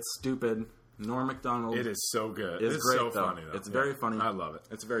dumb. It's stupid. Norm Macdonald. It is so good. It's great, so though. funny, though. It's very funny. I love it.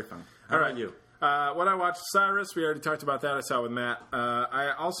 It's very funny. All How right. about you? What I watched, Cyrus. We already talked about that. I saw it with Matt.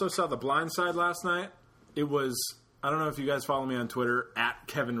 I also saw The Blind Side last night. It was... I don't know if you guys follow me on Twitter,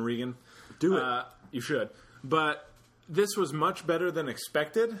 @Kevin Regan. Do it. You should. But this was much better than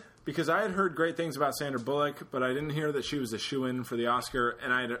expected because I had heard great things about Sandra Bullock, but I didn't hear that she was a shoo-in for the Oscar,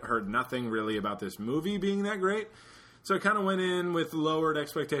 and I had heard nothing really about this movie being that great. So I kind of went in with lowered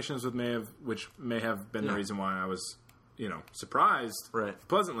expectations, which may have been the reason why I was, surprised, right?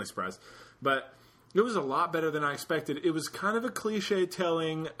 Pleasantly surprised. But It was a lot better than I expected. It was kind of a cliche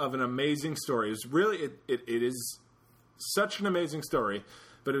telling of an amazing story. It was really, it is such an amazing story,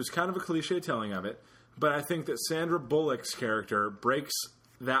 but it was kind of a cliche telling of it. But I think that Sandra Bullock's character breaks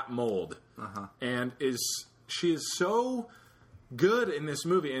that mold, and she is so good in this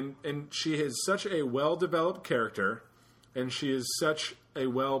movie, and she is such a well-developed character, and she is such a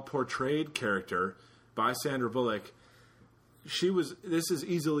well-portrayed character by Sandra Bullock. This is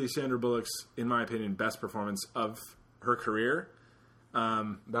easily Sandra Bullock's, in my opinion, best performance of her career.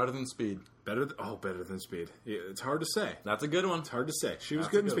 Better than Speed. Better than Speed. It's hard to say. That's a good one. It's hard to say. She was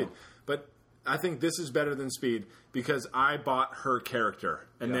good in Speed. One. But I think this is better than Speed because I bought her character.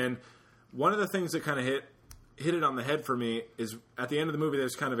 And then one of the things that kind of hit it on the head for me is at the end of the movie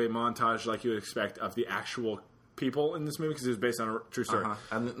there's kind of a montage like you would expect of the actual people in this movie because it was based on a true story.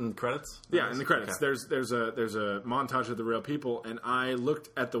 And in the credits? Yeah, in the credits. Okay. There's a montage of the real people, and I looked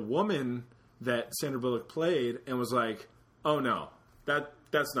at the woman that Sandra Bullock played and was like, oh no,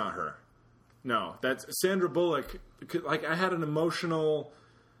 that's not her. No, that's Sandra Bullock. Like I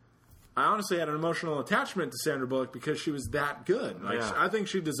honestly had an emotional attachment to Sandra Bullock because she was that good. Like I think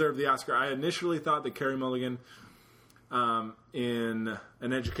she deserved the Oscar. I initially thought that Carey Mulligan in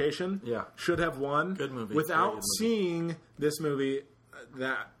An Education should have won. Good movie. Without seeing this movie,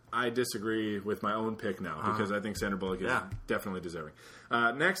 that I disagree with my own pick now because I think Sandra Bullock is definitely deserving.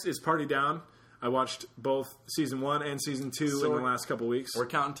 Next is Party Down. I watched both season 1 and season 2 in the last couple weeks. We're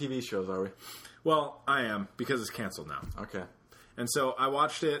counting TV shows, are we? Well, I am because it's canceled now. Okay. And so I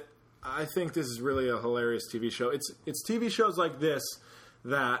watched it. I think this is really a hilarious TV show. It's TV shows like this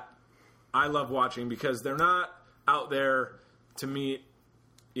that I love watching because they're not out there to meet,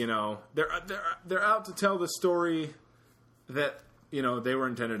 they're out to tell the story that, they were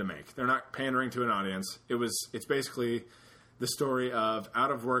intended to make. They're not pandering to an audience. It's basically the story of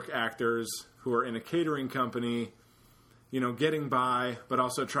out-of-work actors who are in a catering company, getting by, but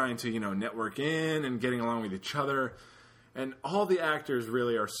also trying to, network in and getting along with each other. And all the actors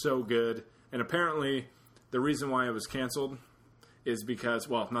really are so good. And apparently, the reason why it was canceled is because,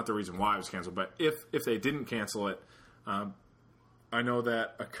 well, not the reason why it was canceled, but if they didn't cancel it, I know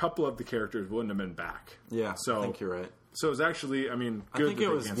that a couple of the characters wouldn't have been back. Yeah, so, I think you're right. So it was actually, good I think it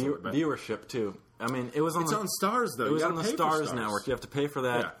was viewership, too. I mean, it was on on Stars, though. It was on the Stars network. You have to pay for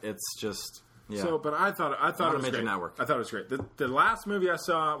that. Yeah. It's just, So, but I thought it was great. Network. I thought it was great. The last movie I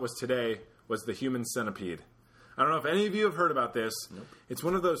saw was The Human Centipede. I don't know if any of you have heard about this. Nope. It's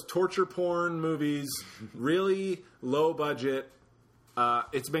one of those torture porn movies, really low budget.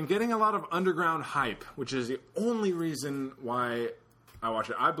 It's been getting a lot of underground hype, which is the only reason why I watch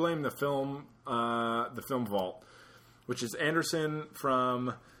it. I blame the Film Vault, which is Anderson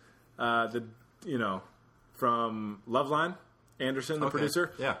from from Loveline. Anderson, the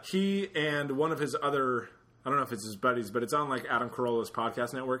producer. Yeah. He and one of his other, I don't know if it's his buddies, but it's on like Adam Carolla's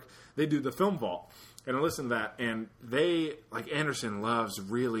podcast network. They do the Film Vault. And I listen to that, and Anderson loves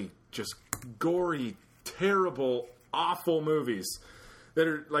really just gory, terrible, awful movies that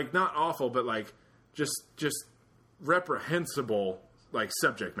are, not awful, but, just reprehensible,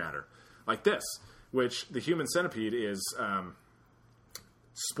 subject matter. Like this, which The Human Centipede is,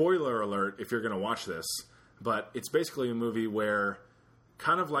 spoiler alert if you're going to watch this, but it's basically a movie where,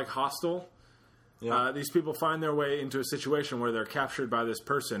 kind of like Hostel, these people find their way into a situation where they're captured by this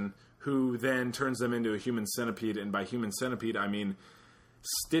person who then turns them into a human centipede, and by human centipede, I mean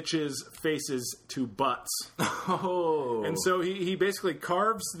stitches faces to butts. Oh. And so he basically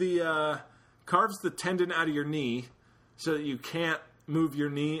carves the tendon out of your knee so that you can't move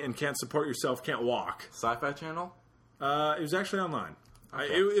your knee and can't support yourself, can't walk. Sci-Fi Channel? It was actually online.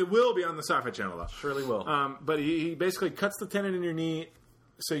 Okay. It will be on the Sci-Fi Channel, though. Surely will. But he basically cuts the tendon in your knee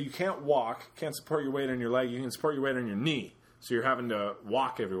so you can't walk, can't support your weight on your leg, you can support your weight on your knee. So you're having to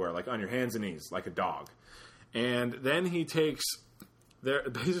walk everywhere, like on your hands and knees, like a dog. And then he takes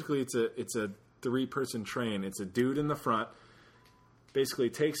basically it's a 3-person train. It's a dude in the front,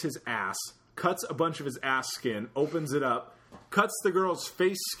 basically takes his ass, cuts a bunch of his ass skin, opens it up, cuts the girl's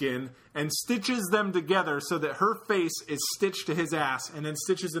face skin, and stitches them together so that her face is stitched to his ass, and then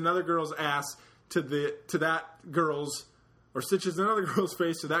stitches another girl's ass to that girl's, or stitches another girl's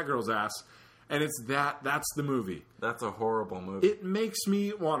face to that girl's ass. And that's the movie. That's a horrible movie. It makes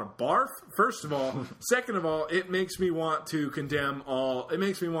me want to barf, first of all. Second of all, it makes me want to condemn all. It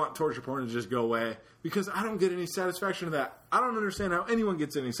makes me want torture porn to just go away because I don't get any satisfaction out of that. I don't understand how anyone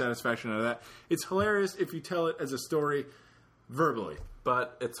gets any satisfaction out of that. It's hilarious if you tell it as a story verbally.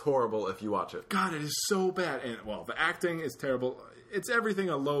 But it's horrible if you watch it. God, it is so bad. And, well, the acting is terrible. It's everything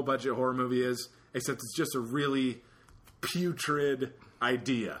a low-budget horror movie is, except it's just a really putrid,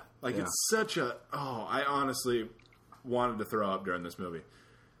 idea. Like, Yeah. it's such a... Oh, I honestly wanted to throw up during this movie.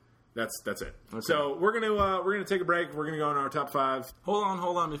 That's it. Okay. So we're gonna take a break. We're gonna go on our top 5. Hold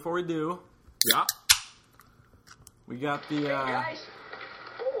on. Before we do, Yeah. we got the... Hey, guys.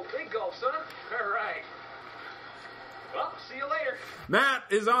 Oh, big gulp, son. All right. Well, see you later. Matt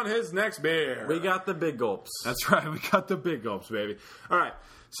is on his next beer. we got the big gulps. That's right. We got the big gulps, baby. All right.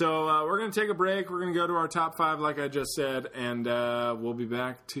 So we're going to take a break. We're going to go to our top 5, like I just said, and we'll be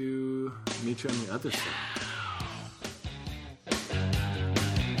back to meet you on the other side.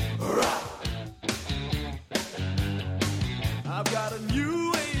 I've got a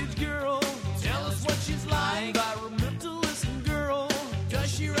new age girl. Tell us what she's like. Environmentalist girl.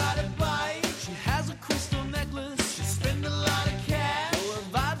 Does she ride a bike? She has a crystal necklace. She spends a lot of cash. Well, her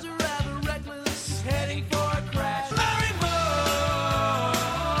vibes are rather reckless. She's heading for a crash. Mary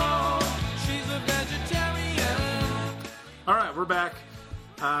Moe. She's a vegetarian. All right, we're back.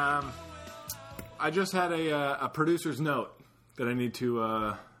 I just had a producer's note that I need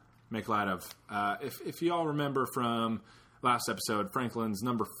to make light of. If you all remember from last episode, Franklin's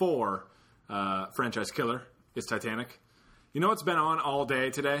number 4 franchise killer is Titanic. You know what's been on all day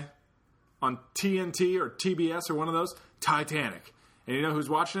today? On TNT or TBS or one of those? Titanic. And you know who's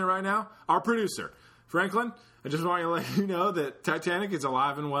watching it right now? Our producer. Franklin, I just want to let you know that Titanic is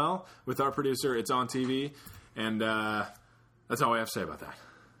alive and well with our producer. It's on TV. And that's all I have to say about that.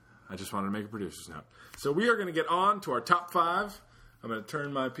 I just wanted to make a producer's note. So we are going to get on to our top 5. I'm going to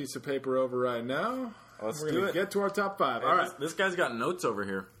turn my piece of paper over right now. Let's We're do going it. to get to our top 5. All right. This guy's got notes over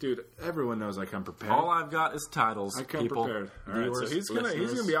here. Dude, everyone knows I come prepared. All I've got is titles. I come people, prepared. All right, viewers, so he's gonna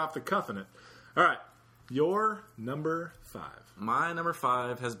listeners. be off the cuff in it. All right, your number 5. My number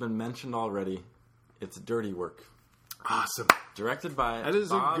 5 has been mentioned already. It's Dirty Work. Awesome. Directed by That is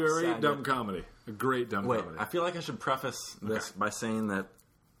Bob a great Saget. dumb comedy. A great dumb Wait, comedy. I feel like I should preface this Okay. by saying that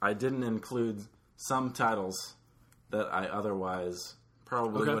I didn't include some titles that I otherwise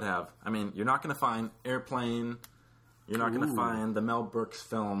probably Okay. would have. I mean, you're not going to find Airplane. You're not going to Ooh. find the Mel Brooks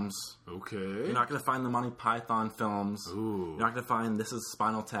films. Okay. You're not going to find the Monty Python films. Ooh. You're not going to find This Is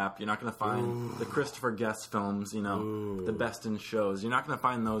Spinal Tap. You're not going to find the Christopher Guest films, the Best in Shows. You're not going to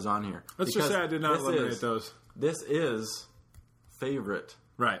find those on here. Let's just Because say I did not this eliminate is- those. This is favorite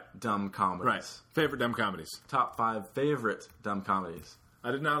Right. dumb comedies. Right. Favorite dumb comedies. Top 5 favorite dumb comedies.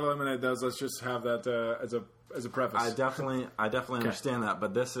 I did not eliminate those. Let's just have that as a preface. I definitely understand that,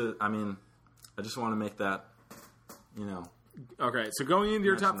 but this is, I mean, I just want to make that, Okay, so going into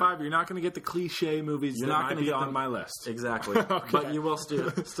your top Mention 5, you're not going to get the cliche movies You're that not might gonna be get on them- my list. exactly. Okay. But you will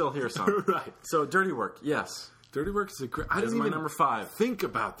still hear some. Right. So, Dirty Work, yes. Dirty Work is a great... I This is didn't my even number 5. think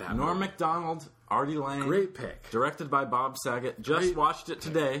about that. Norm movie. MacDonald, Artie Lang. Great pick. Directed by Bob Saget. Just Great. watched it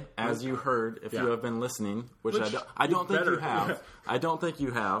today, as you heard, if Yeah. you have been listening, which Which I don't you think you better. have. I don't think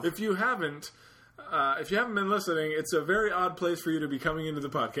you have. If you haven't been listening, it's a very odd place for you to be coming into the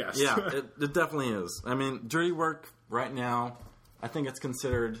podcast. Yeah, it definitely is. I mean, Dirty Work right now, I think it's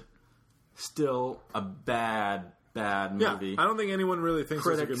considered still a bad yeah. movie. I don't think anyone really thinks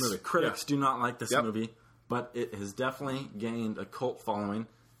it's a good movie. Critics do not like this Yep. movie, but it has definitely gained a cult following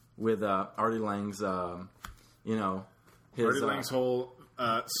with Artie Lang's, his Artie Lang's whole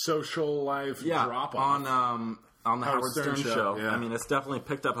social life drop off. on the Howard Stern show. yeah. I mean, it's definitely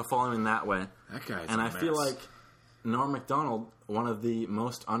picked up a following that way. That guy's and a I feel mess. like Norm Macdonald, one of the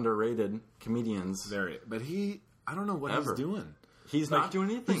most underrated comedians. But I don't know what Ever. he's doing. He's not doing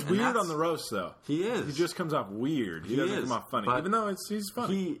anything. He's and weird that's- on the roast, though. He is. He just comes off weird. He doesn't is, come off funny, but even though he's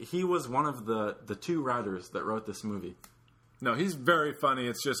funny. He was one of the 2 writers that wrote this movie. No, he's very funny.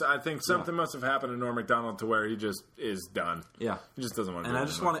 It's just I think something must have happened to Norm Macdonald to where he just is done. Yeah. He just doesn't want to. And do I it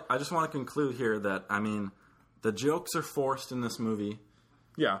just anymore. want to conclude here that, I mean, the jokes are forced in this movie,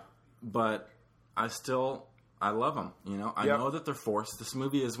 Yeah. but I love them. I Yep. know that they're forced. This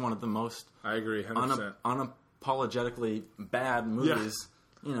movie is one of the most I agree, 100%. unapologetically bad movies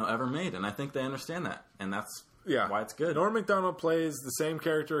ever made, and I think they understand that, and that's why it's good. Norm Macdonald plays the same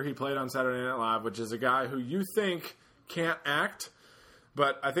character he played on Saturday Night Live, which is a guy who you think can't act,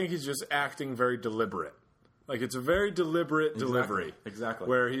 but I think he's just acting very deliberate. Like, it's a very deliberate delivery. Exactly.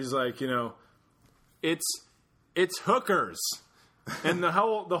 Where he's like, it's hookers. And the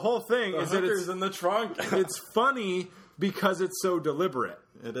whole thing is that it's in the trunk. it's funny because it's so deliberate.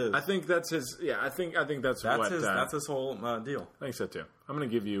 It is. I think that's his. Yeah, I think that's what. That's his whole deal. I think so too. I'm going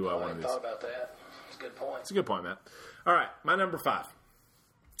to give you I one of hadn't these. thought about that. It's a good point. It's a good point, Matt. All right, my number 5.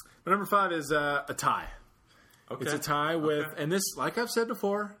 My number 5 is a tie. Okay. It's a tie with, and this, like I've said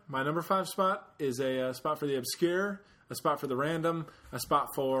before, my number 5 spot is a spot for the obscure, a spot for the random, a spot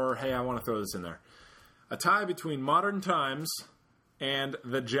for, hey, I want to throw this in there. A tie between Modern Times and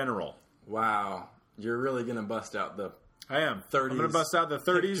The General. Wow. You're really going to bust out the I am. 30s I'm going to bust out the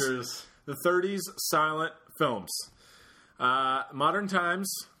 30s, pictures. the 30s silent films. Modern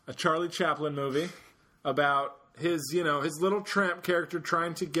Times, a Charlie Chaplin movie about his little tramp character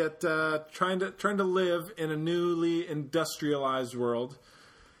trying to get trying to live in a newly industrialized world,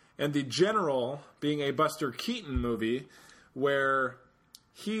 and The General being a Buster Keaton movie where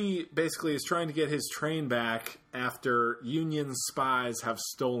he basically is trying to get his train back after Union spies have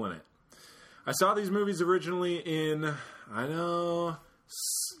stolen it. I saw these movies originally in, I know,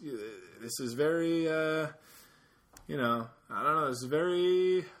 this is very, I don't know, this is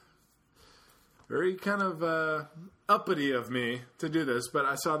very kind of uppity of me to do this, but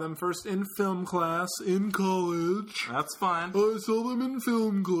I saw them first in film class in college. That's fine. I saw them in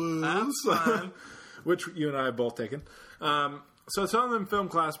film class. That's fine. Which you and I have both taken. So I saw them in film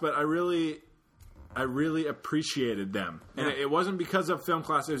class, but I really appreciated them. And Yeah. it wasn't because of film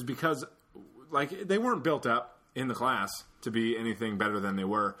class, it was because they weren't built up in the class to be anything better than they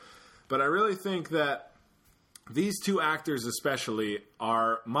were. But I really think that these two actors especially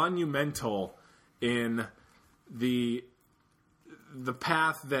are monumental in the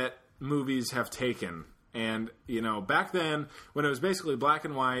path that movies have taken. And, back then, when it was basically black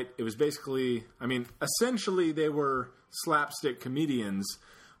and white, it was basically, essentially they were slapstick comedians.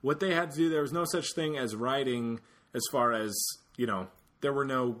 What they had to do, there was no such thing as writing as far as, there were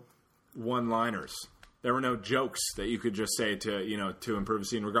no one-liners. There were no jokes that you could just say to improve a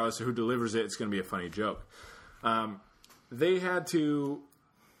scene. Regardless of who delivers it, it's going to be a funny joke. They had to,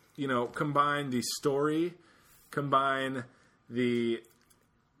 combine the story, combine the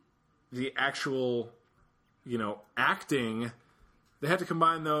actual, acting. They had to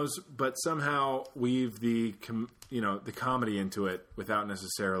combine those, but somehow weave the comedy into it without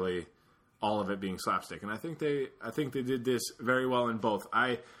necessarily all of it being slapstick. And I think they did this very well in both.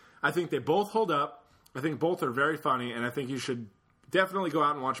 I think they both hold up. I think both are very funny, and I think you should definitely go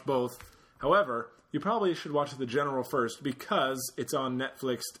out and watch both. However, you probably should watch The General first because it's on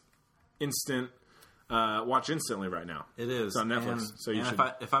Netflix watch instantly right now. It is. It's on Netflix. And, so you and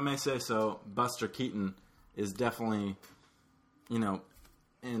should. if I may say so, Buster Keaton is definitely,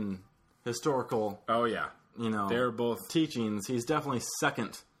 in historical, Oh yeah, they're both teachings, he's definitely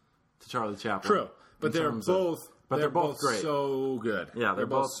second to Charlie Chaplin. true, but they're both. They're both great. So good. Yeah, they're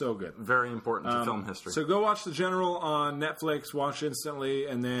both so good. Very important to film history. So go watch The General on Netflix, watch instantly,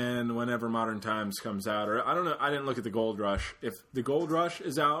 and then whenever Modern Times comes out, or I don't know, I didn't look at The Gold Rush. If The Gold Rush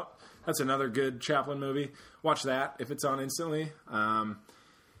is out, that's another good Chaplin movie. Watch that if it's on instantly.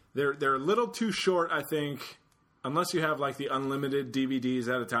 They're a little too short, I think, unless you have the unlimited DVDs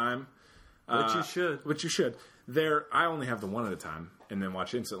at a time. Which you should. I only have the one at a time and then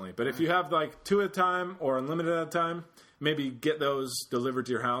watch instantly. But if you have two at a time or unlimited at a time, maybe get those delivered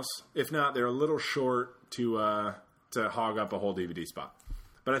to your house. If not, they're a little short to hog up a whole DVD spot.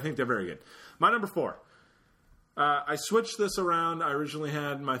 But I think they're very good. My number 4. I switched this around. I originally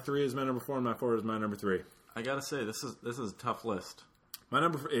had my 3 as my number 4 and my 4 is my number 3. I gotta say, this is a tough list. My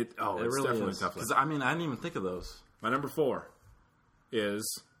number 4, it's really definitely is. a tough list. I didn't even think of those. My number 4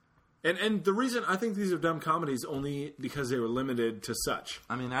 is... And the reason I think these are dumb comedies only because they were limited to such.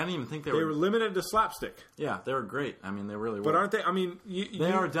 I didn't even think they were limited to slapstick. Yeah, they were great. They really were. But aren't they?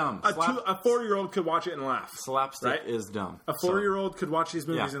 They are dumb. A 4-year-old could watch it and laugh. Slapstick right? is dumb. A 4-year-old could watch these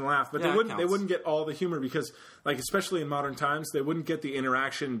movies and laugh, but they wouldn't get all the humor because, especially in modern times, they wouldn't get the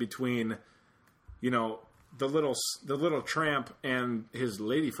interaction between, the little tramp and his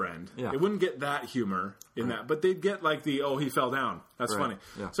lady friend. Yeah. They wouldn't get that humor in that, but they'd get he fell down. That's funny.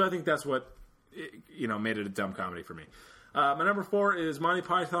 Yeah. So I think that's what made it a dumb comedy for me. My number 4 is Monty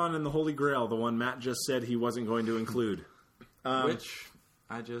Python and the Holy Grail, the one Matt just said he wasn't going to include. Which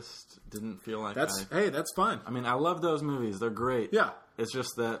I just didn't feel like that's fine. I love those movies. They're great. Yeah. It's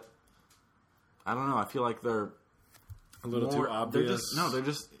just that I don't know. I feel like they're a little too obvious.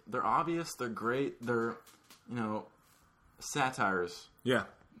 They're obvious. They're great. They're satires. Yeah.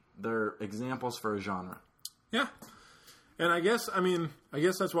 They're examples for a genre. Yeah. And I guess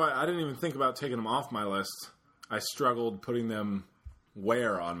that's why I didn't even think about taking them off my list. I struggled putting them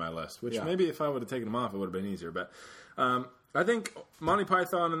where on my list, which maybe if I would have taken them off, it would have been easier. But I think Monty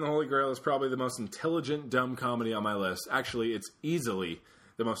Python and the Holy Grail is probably the most intelligent dumb comedy on my list. Actually, it's easily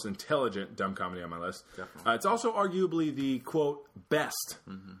the most intelligent dumb comedy on my list. It's also arguably the, quote, best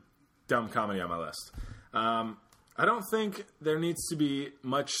dumb comedy on my list. I don't think there needs to be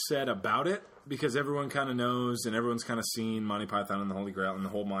much said about it because everyone kind of knows and everyone's kind of seen Monty Python and the Holy Grail and the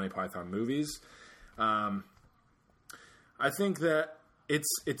whole Monty Python movies. I think that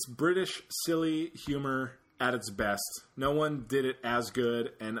it's British silly humor at its best. No one did it as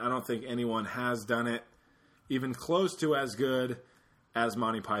good, and I don't think anyone has done it even close to as good as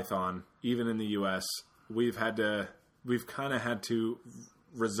Monty Python. Even in the U.S., we've kind of had to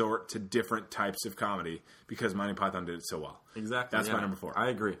resort to different types of comedy because Monty Python did it so well. Exactly. That's my number 4. I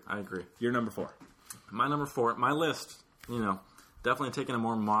agree. Your number 4. My number 4. My list, definitely taking a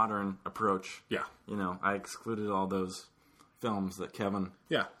more modern approach. Yeah. I excluded all those films that Kevin...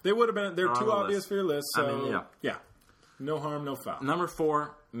 Yeah. They would have been... They're too obvious list. for your list, so... yeah. No harm, no foul. Number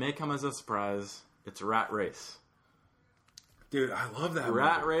 4 may come as a surprise. It's Rat Race. Dude, I love that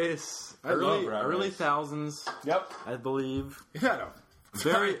Rat movie. Race. I love Rat early Race. thousands. Yep. I believe. Yeah, no.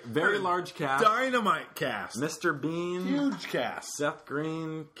 Very large cast. Dynamite cast. Mr. Bean. Huge cast. Seth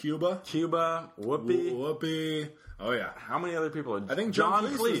Green. Cuba. Whoopi. Whoopi. Oh, yeah. How many other people? I think John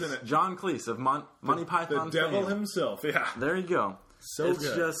Cleese was in it. John Cleese of Monty Python The devil fame. himself, yeah. There you go. So it's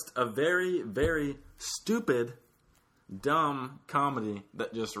good. just a very, very stupid, dumb comedy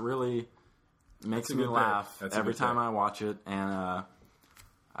that just really makes a me good laugh pick. That's a every good time pick. I watch it, and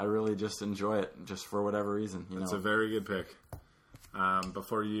I really just enjoy it just for whatever reason. It's a very good pick.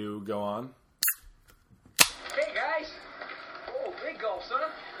 Before you go on, Hey, guys. Oh, big gulp, son.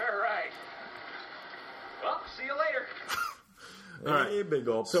 All right. Well, see you later. all right. Hey, big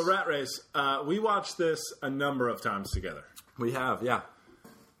gulp. So Rat Race, we watched this a number of times together. We have, yeah.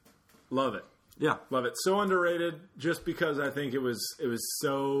 Love it. Yeah. Love it. So underrated just because I think it was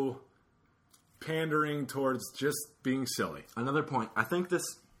so pandering towards just being silly. Another point. I think this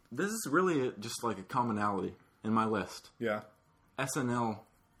is really just like a commonality in my list. Yeah. SNL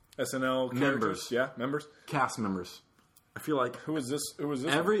SNL Members. characters. Yeah, members. cast members. I feel like Who was this? Who was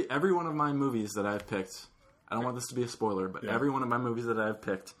this? every one of my movies that I've picked, I don't want this to be a spoiler, but Yeah. every one of my movies that I've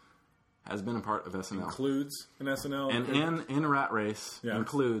picked has been a part of SNL. Includes an SNL. And in Rat Race Yeah.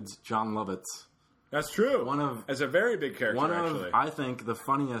 includes John Lovitz. That's true. One of- as a very big character. One actually. of, I think, the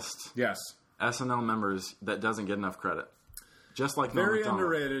funniest yes. SNL members that doesn't get enough credit. Just like Norm Very Macdonald.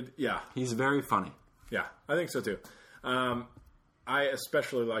 underrated. Yeah. He's very funny. Yeah, I think so too. I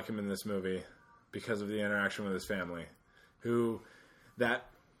especially like him in this movie because of the interaction with his family. Who the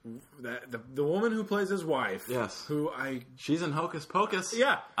woman who plays his wife. Yes. She's in Hocus Pocus.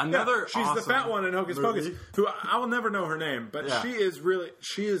 Yeah, Another yeah. She's the awesome fat one in Hocus movie. Pocus. Who I will never know her name, but Yeah. she is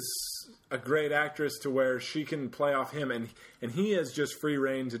a great actress to where she can play off him, and he has just free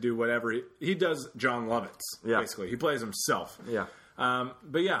reign to do whatever he does. John Lovitz, Yeah. basically, he plays himself. Yeah.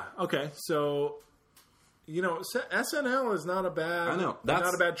 But yeah, okay, so. SNL is not a bad. I know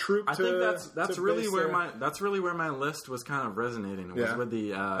not a bad troupe. I think that's to really base where their- my list was kind of resonating was Yeah. with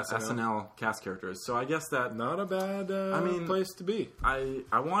the SNL cast characters. So I guess that not a bad place to be, I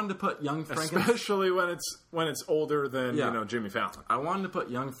wanted to put Young Frankenstein. especially when it's older than Yeah. Jimmy Fallon. I wanted to put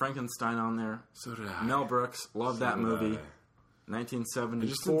Young Frankenstein on there. So did I. Mel Brooks, love that did movie. I. 1974, I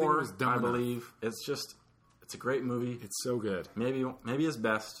just didn't think it was dumb I enough. believe. It's a great movie. It's so good. Maybe his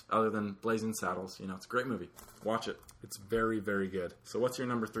best, other than Blazing Saddles. It's a great movie. Watch it. It's very, very good. So what's your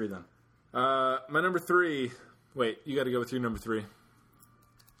number 3 then? My number 3. Wait, you got to go with your number 3.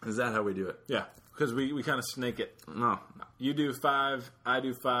 Is that how we do it? Yeah, because we kind of snake it. No, You do 5, I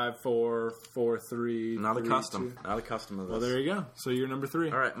do 5, 4, 4, 3. not 3, accustomed. 2. Not accustomed to this. Well, there you go. So you're number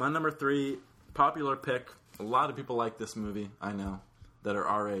 3. All right, my number 3, popular pick. A lot of people like this movie, I know, that are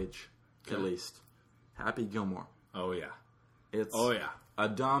our age, at least. Happy Gilmore. Oh yeah. It's Oh yeah. a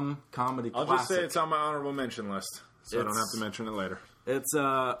dumb comedy I'll classic. just say it's on my honorable mention list, so I don't It's- have to mention it later. It's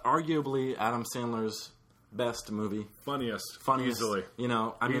arguably Adam Sandler's best movie. Funniest. Easily.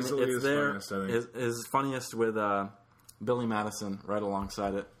 Easily it's his there. funniest, I think. His funniest with Billy Madison right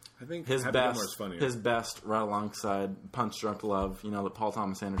alongside it. I think His Happy best, Gilmore's funnier. his best right alongside Punch Drunk Love, the Paul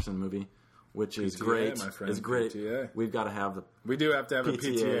Thomas Anderson movie, which is PTA, great. my friend, Is great. PTA. We've got to have the We do have to have a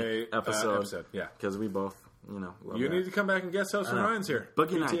PTA, PTA episode. Yeah. because we both, love You that. need to come back and guest host when I know. Ryan's here.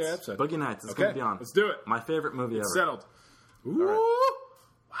 Boogie PTA Nights. episode. Boogie Nights. It's Okay, going to be on. let's do it. My favorite movie ever. Settled. Ooh. All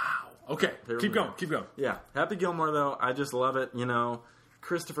Wow. Okay. Favorite Keep movie. going. Keep going. Yeah, Happy Gilmore though, I just love it.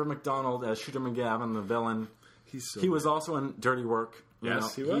 Christopher McDonald as Shooter McGavin, the villain. He was also in Dirty Work.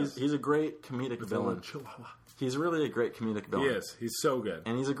 Yes, he was. He's a great comedic villain. Chihuahua. He's really a great comedic villain. He is. He's so good.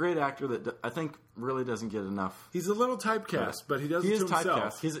 And he's a great actor that I think really doesn't get enough. He's a little typecast, but he does He it is to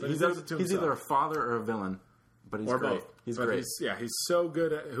himself. typecast. He's But he does it to he's himself. either a father or a villain, but he's or great. both. He's But great. He's so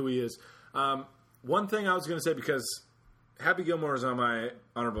good at who he is. One thing I was going to say, because Happy Gilmore is on my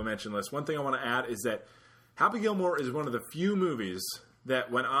honorable mention list, one thing I want to add is that Happy Gilmore is one of the few movies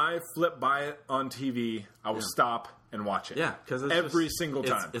that when I flip by it on TV, I will stop and watch it. Yeah, because every single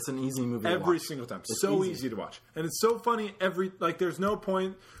time. It's an easy movie to Every watch. single time. It's So easy. easy to watch. And it's so funny there's no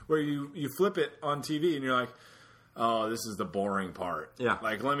point where you flip it on TV and you're like, oh, this is the boring part. Yeah.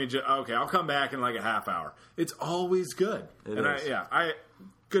 Like, let me just, okay, I'll come back in like a half hour. It's always good. It and is.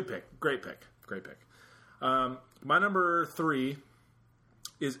 Good pick. Great pick. Great pick. My number 3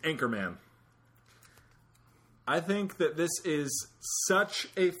 is Anchorman. I think that this is such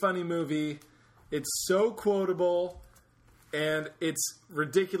a funny movie. It's so quotable, and it's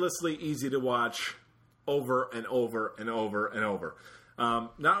ridiculously easy to watch over and over and over and over.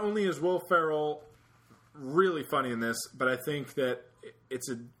 Not only is Will Ferrell really funny in this, but I think that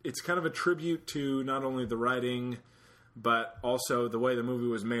it's kind of a tribute to not only the writing, but also the way the movie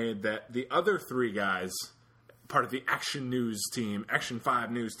was made, that the other 3 guys, part of the Action News team, Action 5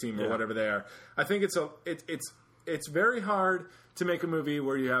 News team, or whatever they are, I think it's very hard to make a movie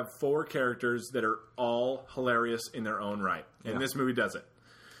where you have 4 characters that are all hilarious in their own right. And this movie does it.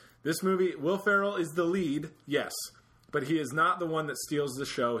 This movie, Will Ferrell is the lead, yes, but he is not the one that steals the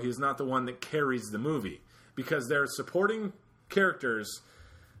show. He is not the one that carries the movie. Because they're supporting characters,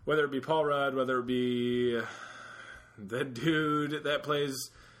 whether it be Paul Rudd, whether it be the dude that plays...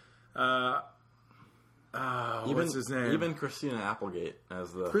 what's his name? Even Christina Applegate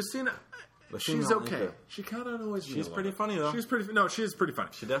as the... Christina... She's female okay. anchor. She kind of always. She's pretty funny though. She is pretty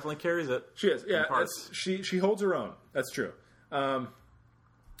funny. She definitely carries it. She is. Yeah, in parts. she holds her own. That's true.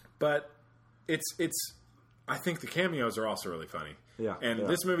 But it's. I think the cameos are also really funny. Yeah, And yeah.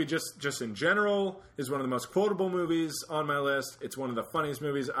 this movie, just in general, is one of the most quotable movies on my list. It's one of the funniest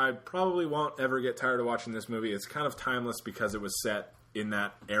movies. I probably won't ever get tired of watching this movie. It's kind of timeless because it was set in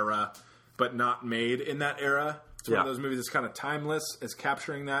that era, but not made in that era. It's one of those movies that's kind of timeless. It's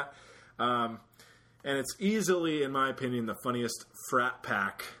capturing that. And it's easily, in my opinion, the funniest frat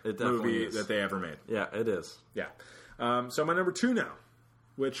pack movie that they ever made. Yeah, it is. Yeah. So my number 2 now,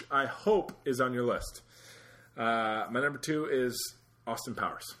 which I hope is on your list. My number 2 is Austin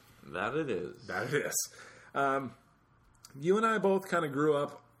Powers. That it is. That it is. You and I both kind of grew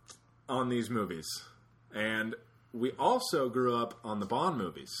up on these movies. And we also grew up on the Bond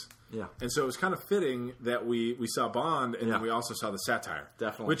movies. Yeah. And so it was kind of fitting that we saw Bond and then we also saw the satire.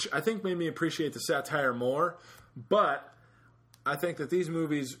 Definitely. Which I think made me appreciate the satire more. But I think that these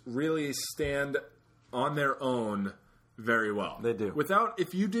movies really stand on their own very well. They do.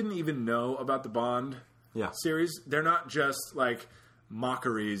 If you didn't even know about the Bond series, they're not just like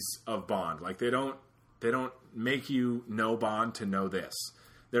mockeries of Bond. Like they don't make you know Bond to know this.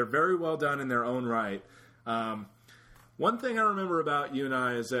 They're very well done in their own right. One thing I remember about you and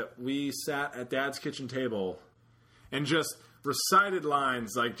I is that we sat at Dad's kitchen table and just recited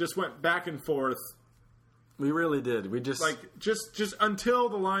lines, like just went back and forth. We really did. We just just until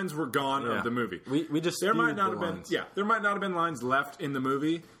the lines were gone of the movie. We just there might not the have lines. been there might not have been lines left in the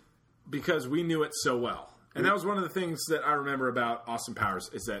movie because we knew it so well. And that was one of the things that I remember about Austin Powers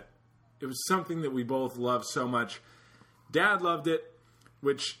is that it was something that we both loved so much. Dad loved it,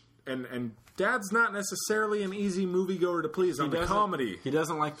 and Dad's not necessarily an easy moviegoer to please on the comedy. He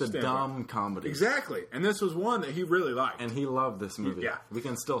doesn't like the standpoint. dumb comedy. Exactly. And this was one that he really liked. And he loved this movie. Yeah. We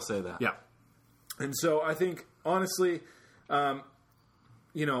can still say that. Yeah. And so I think, honestly, like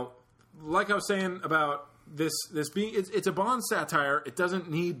I was saying about this being, it's a Bond satire. It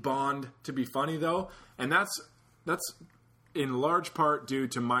doesn't need Bond to be funny, though. And that's in large part due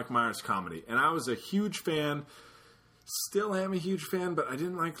to Mike Myers' comedy. And I was a huge fan. Still am a huge fan, but I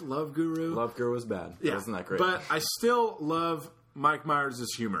didn't like Love Guru. Love Guru was bad. Yeah. Wasn't that great? But I still love Mike Myers'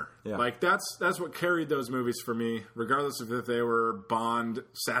 humor. Yeah. Like that's what carried those movies for me, regardless of if they were Bond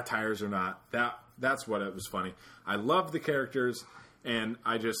satires or not. That's what it was funny. I love the characters, and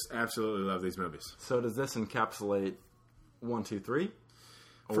I just absolutely love these movies. So does this encapsulate 1, 2, 3?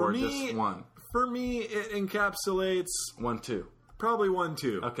 Or For me, just 1? For me, it encapsulates 1, 2. Probably 1,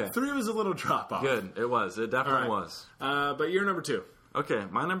 2. Okay. 3 was a little drop off. Good. It was. It definitely was. But you're number 2. Okay.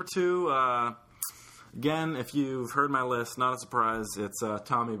 My number 2, again, if you've heard my list, not a surprise, it's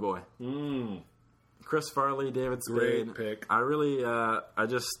Tommy Boy. Chris Farley, David Spade. Great pick. I really,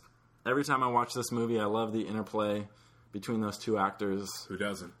 every time I watch this movie, I love the interplay between those two actors. Who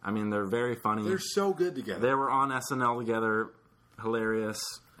doesn't? I mean, they're very funny. They're so good together. They were on SNL together. Hilarious.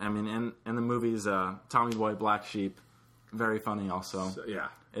 I mean, in the movies, Tommy Boy, Black Sheep, very funny also. Yeah.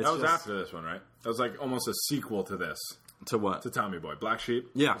 It's That was just- after this one, right? That was like almost a sequel to this. To what? To Tommy Boy. Black Sheep?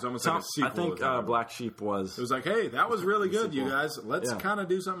 Yeah. It was almost like a sequel I think to Tommy Boy. Black Sheep was. It was like, hey, that was really good, you sequel. guys. Let's kind of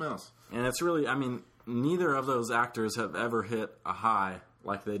do something else. And it's really, I mean, neither of those actors have ever hit a high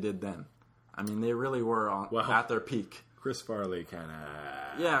like they did then. I mean, they really were at their peak. Chris Farley kind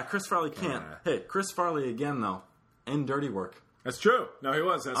of... Yeah, Chris Farley can't. Hey, Chris Farley again, though. in Dirty Work. That's true. No, he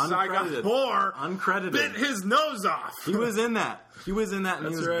was. That Saigon Uncredited. whore Uncredited. bit his nose off. He was in that. He was in that, and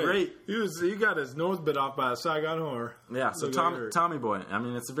That's he was right. great. He got his nose bit off by a Saigon whore. Yeah, so Look at her. Tommy Boy. I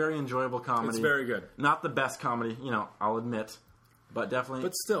mean, it's a very enjoyable comedy. It's very good. Not the best comedy, I'll admit, but definitely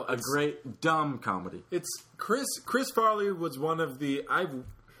But still, a it's- great dumb comedy. It's Chris Farley was one of the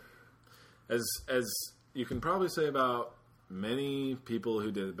as you can probably say about many people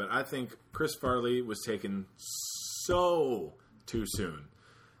who did it, but I think Chris Farley was taken so too soon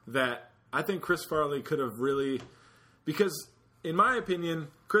that I think Chris Farley could have really, because in my opinion,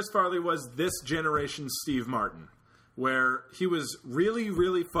 Chris Farley was this generation's Steve Martin, where he was really,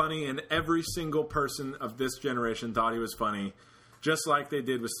 really funny and every single person of this generation thought he was funny, just like they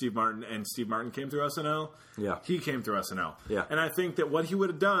did with Steve Martin, and Steve Martin came through SNL. Yeah. He came through SNL. Yeah. And I think that what he would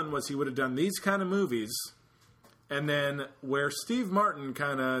have done was he would have done these kind of movies, and then where Steve Martin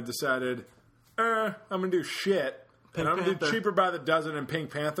kind of decided, I'm going to do shit, Pink and I'm going to do Panther. Cheaper by the Dozen and Pink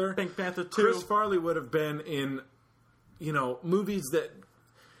Panther. Pink Panther 2. Chris Farley would have been in, movies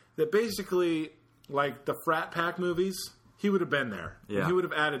that basically, like the Frat Pack movies, he would have been there. Yeah. And he would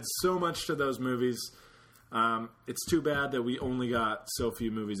have added so much to those movies. It's too bad that we only got so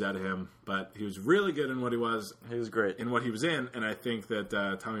few movies out of him, but he was really good in what he was, He was great. in what he was in, and I think that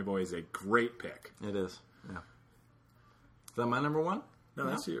Tommy Boy is a great pick. It is. Yeah. Is that my number one? No,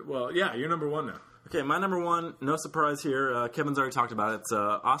 that's you. Well, yeah, you're number one now. Okay, my number one, no surprise here. Kevin's already talked about it. It's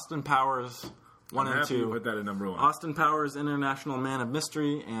Austin Powers 1 I'm and happy you 2. put that at number one. Austin Powers, International Man of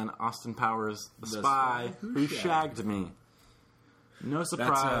Mystery, and Austin Powers, The Spy Who Shagged Me. No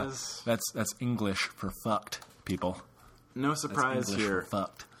surprise. That's English for fucked, people. No surprise here.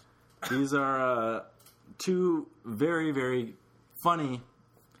 fucked. These are two very, very funny,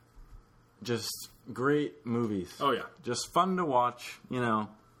 just great movies. Oh, yeah. Just fun to watch,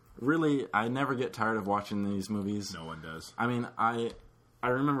 Really, I never get tired of watching these movies. No one does. I mean, I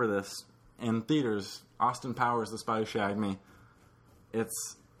remember this in theaters. Austin Powers, The Spy Who Shagged Me.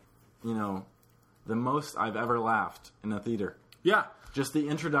 It's, the most I've ever laughed in a theater. Yeah. Just the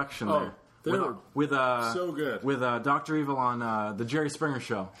introduction Oh, they there. were With so good. With Dr. Evil on the Jerry Springer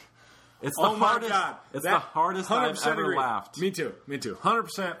Show. It's the Oh my hardest. God! It's That the hardest I've 100% ever agree. laughed. Me too.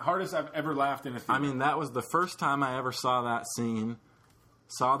 100% hardest I've ever laughed in a theater. I mean, that was the first time I ever saw that scene,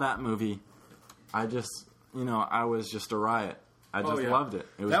 saw that movie. I just, I was just a riot. I just loved it.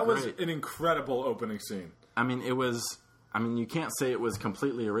 It was that great. was an incredible opening scene. I mean, you can't say it was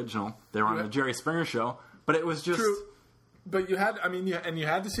completely original. They were on the Jerry Springer Show, but it was just... True. But you had, you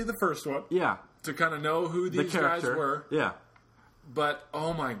had to see the first one Yeah. to kind of know who The these guys character. were. Yeah. But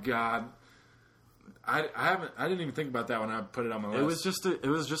oh my god, I didn't even think about that when I put it on my list. It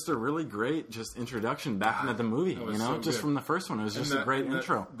was just a really great just introduction back into the movie, that was so just good. from the first one. It was just a great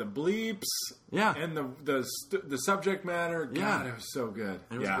intro. The bleeps, Yeah. and the subject matter. God, Yeah. it was so good.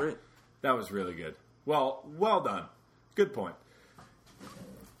 It was great. That was really good. Well done. Good point.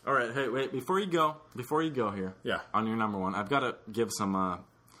 All right, hey, wait, before you go here, Yeah. on your number one, I've got to give some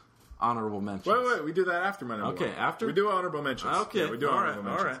honorable mentions. Wait, we do that after my number one. Okay, after? We do honorable mentions. Okay, Yeah, we do all honorable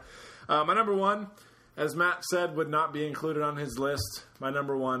right, mentions. My number one, as Matt said, would not be included on his list. My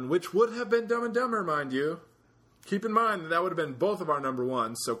number one, which would have been Dumb and Dumber, mind you. Keep in mind that would have been both of our number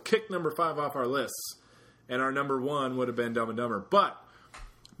ones, so kick number 5 off our lists, and our number one would have been Dumb and Dumber. But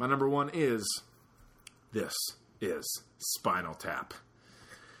my number one is Spinal Tap.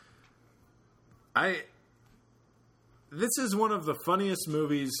 This is one of the funniest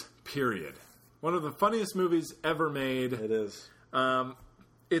movies, period. One of the funniest movies ever made. It is.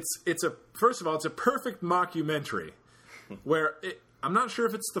 First of all, it's a perfect mockumentary. I'm not sure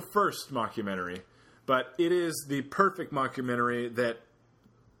if it's the first mockumentary, but it is the perfect mockumentary that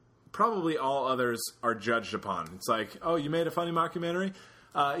probably all others are judged upon. It's like, oh, you made a funny mockumentary?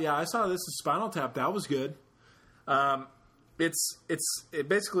 Yeah, I saw this in Spinal Tap. That was good. It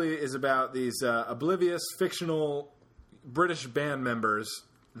basically is about these oblivious fictional British band members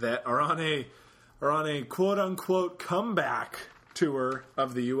that are on a quote unquote comeback tour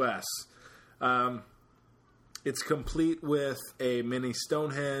of the U.S. It's complete with a mini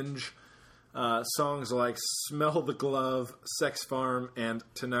Stonehenge, songs like "Smell the Glove," "Sex Farm," and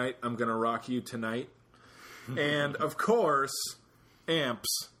 "Tonight I'm Gonna Rock You Tonight," and of course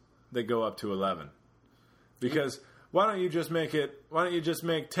amps that go up to 11. Because why don't you just make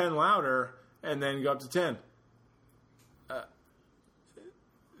 10 louder and then go up to 10?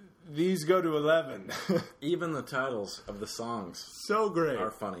 These go to 11. Even the titles of the songs So great.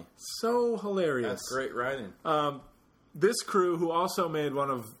 are funny. So hilarious. That's great writing. This crew, who also made one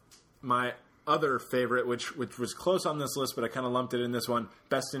of my other favorite, which was close on this list, but I kind of lumped it in this one,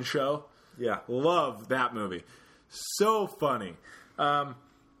 Best in Show. Yeah. Love that movie. So funny.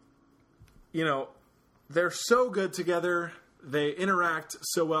 You know, they're so good together. They interact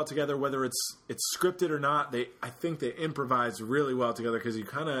so well together, whether it's scripted or not. I think they improvise really well together because you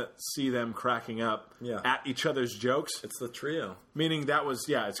kind of see them cracking up at each other's jokes. It's the trio. Meaning that was,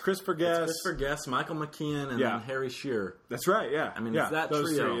 it's Christopher Guest. It's Christopher Guest, Michael McKean, and then Harry Shearer. That's right, yeah. I mean, yeah, it's that those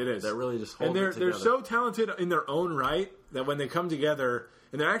trio three, it is. that really just holds and it together. they're so talented in their own right that when they come together,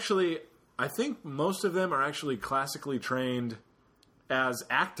 and they're actually, I think most of them are actually classically trained as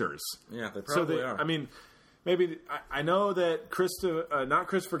actors. Yeah, they probably are. I mean, maybe I know that not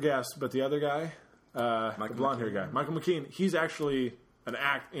Christopher Guest, but the other guy, the blonde-haired guy, Michael McKean. He's actually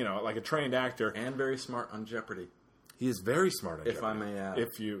like a trained actor and very smart on Jeopardy. He is very smart on Jeopardy. If I may add,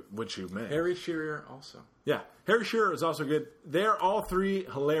 which you may. Harry Shearer also. Yeah, Harry Shearer is also good. They're all three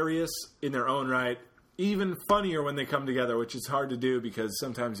hilarious in their own right. Even funnier when they come together, which is hard to do because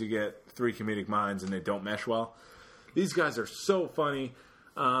sometimes you get three comedic minds and they don't mesh well. These guys are so funny.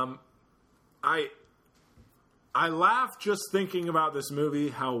 I laugh just thinking about this movie,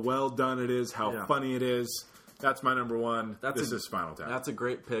 how well done it is, how funny it is. That's my number one. This is Spinal Tap. That's a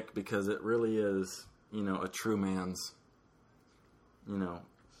great pick because it really is, a true man's,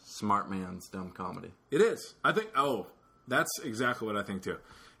 smart man's dumb comedy. It is. I think. Oh, that's exactly what I think too.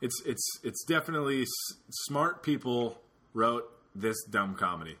 It's definitely smart people wrote this dumb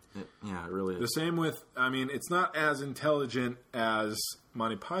comedy. It really is. The same with. I mean, it's not as intelligent as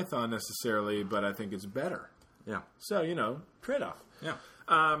Monty Python necessarily, but I think it's better. Yeah. So, trade off. Yeah.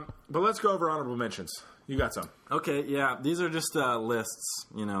 But let's go over honorable mentions. You got some. Okay, yeah. These are just lists,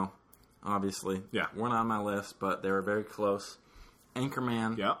 obviously. Yeah. Weren't on my list, but they were very close.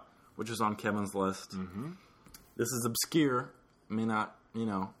 Anchorman. Yeah. Which was on Kevin's list. Mm-hmm. This is obscure. May not,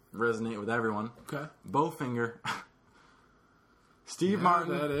 resonate with everyone. Okay. Bowfinger. Steve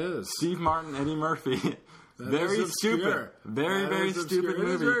Martin. That is. Steve Martin, Eddie Murphy. Very stupid. Very stupid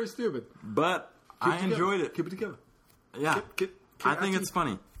movie. It is very stupid. But I enjoyed it. Keep it together. Yeah. I think it's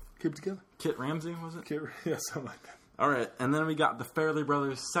funny. Keep it together. Kit Ramsey, was it? Yeah, something like that. All right. And then we got the Farrelly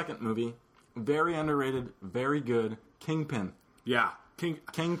Brothers' second movie. Very underrated. Very good. Kingpin. Yeah.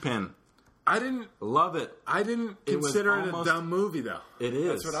 Kingpin. I didn't love it. I didn't consider it a dumb movie, though. It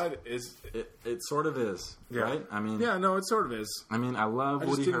is. That's what It sort of is, right? I mean, yeah, no, it sort of is. I mean, I love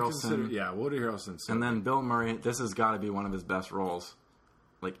Woody Harrelson. Woody Harrelson. And then Bill Murray. This has got to be one of his best roles,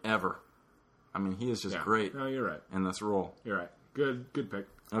 like ever. I mean, he is just great. No, you're right. In this role, you're right. Good pick.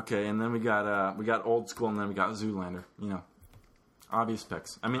 Okay, and then we got Old School, and then we got Zoolander. Obvious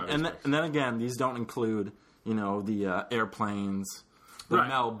picks. I mean, and then again, these don't include the Airplanes.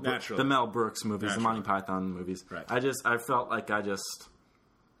 The Mel Brooks movies, the Monty Python movies. Right. I felt like I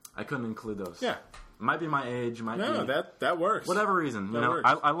couldn't include those. Yeah. Might be my age. That works. Whatever reason. Works.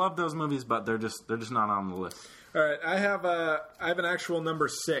 I love those movies, but they're just not on the list. All right. I have an actual number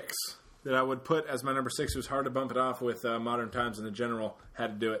 6 that I would put as my number 6. It was hard to bump it off with Modern Times and the General.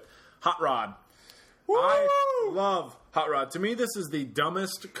 Had to do it. Hot Rod. Woo! I love Hot Rod. To me, this is the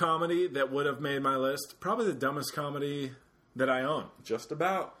dumbest comedy that would have made my list. Probably the dumbest comedy that I own. Just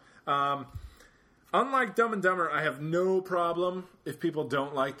about. Unlike Dumb and Dumber, I have no problem if people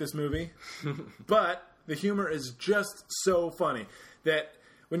don't like this movie. But the humor is just so funny that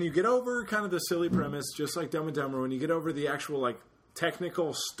when you get over kind of the silly premise, just like Dumb and Dumber, when you get over the actual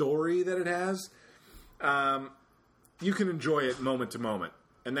technical story that it has, you can enjoy it moment to moment.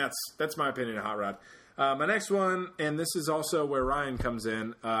 And that's my opinion of Hot Rod. My next one, and this is also where Ryan comes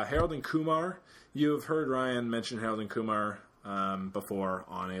in, Harold and Kumar. You have heard Ryan mention Harold and Kumar before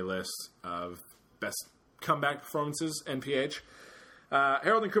on a list of best comeback performances, NPH.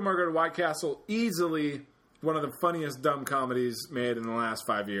 Harold and Kumar Go to White Castle, easily one of the funniest dumb comedies made in the last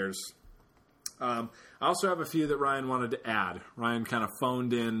 5 years. I also have a few that Ryan wanted to add. Ryan kind of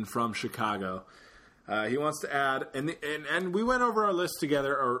phoned in from Chicago. He wants to add, and we went over our list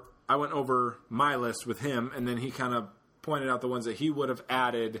together, or I went over my list with him, and then he kind of pointed out the ones that he would have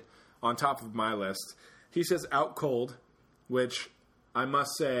added on top of my list. He says Out Cold, which I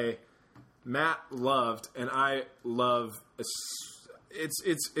must say Matt loved, and I love.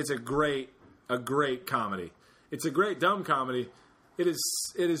 It's a great comedy. It's a great dumb comedy. It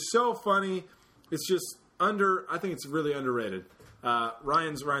is so funny. It's just I think it's really underrated.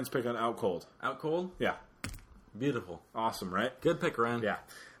 Ryan's pick on Out Cold. Out Cold? Yeah. Beautiful. Awesome, right? Good pick, Ryan. Yeah.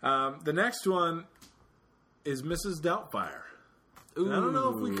 The next one is Mrs. Doubtfire. I don't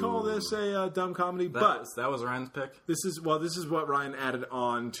know if we call this a dumb comedy, but that was Ryan's pick. This is what Ryan added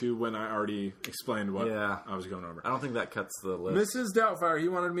on to when I already explained what I was going over. I don't think that cuts the list. Mrs. Doubtfire. He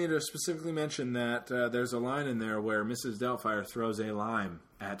wanted me to specifically mention that there's a line in there where Mrs. Doubtfire throws a lime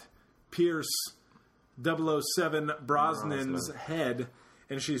at Pierce 007 Brosnan's head,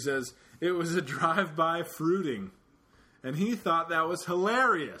 and she says, it was a drive-by fruiting. And he thought that was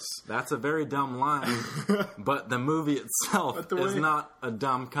hilarious. That's a very dumb line, but the movie itself is not a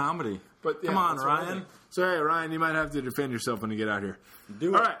dumb comedy. But come on, Ryan. So, hey, Ryan, you might have to defend yourself when you get out here.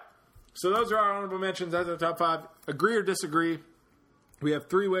 Do it. All right. So those are our honorable mentions. That's our top 5. Agree or disagree? We have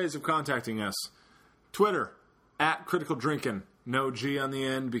 3 ways of contacting us. Twitter, @CriticalDrinking. No G on the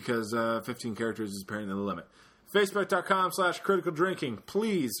end because 15 characters is apparently the limit. Facebook.com/CriticalDrinking.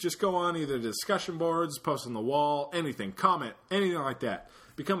 Please just go on either the discussion boards, post on the wall, anything, comment, anything like that.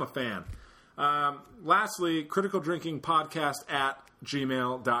 Become a fan. Lastly,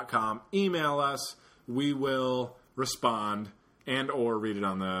 criticaldrinkingpodcast@gmail.com. Email us. We will respond and or read it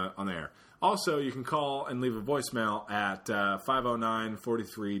on the air. Also, you can call and leave a voicemail at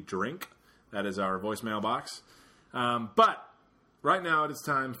 509-43-DRINK. That is our voicemail box. But right now it is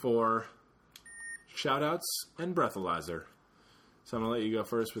time for shout-outs and breathalyzer. So I'm going to let you go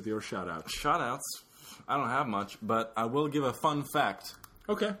first with your shout-outs. Shout-outs? I don't have much, but I will give a fun fact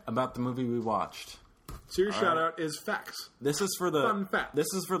about the movie we watched. So your shout-out is facts. This is for the fun fact.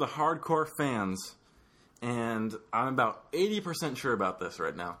 This is for the hardcore fans, and I'm about 80% sure about this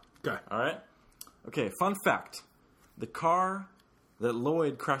right now. Okay. All right? Okay, fun fact. The car that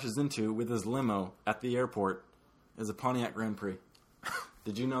Lloyd crashes into with his limo at the airport is a Pontiac Grand Prix.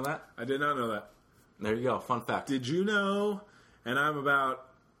 Did you know that? I did not know that. There you go. Fun fact. Did you know, and I'm about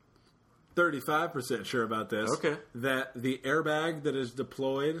 35% sure about this, that the airbag that is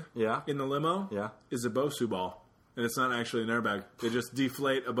deployed in the limo is a Bosu ball. And it's not actually an airbag. They just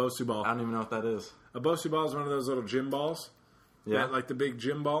deflate a Bosu ball. I don't even know what that is. A Bosu ball is one of those little gym balls. Yeah. Like the big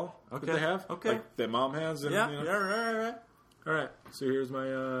gym ball that they have. Okay. Like that mom has. And, yeah, right. All right. So here's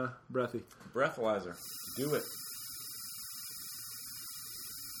my breathy. Breathalyzer. Do it.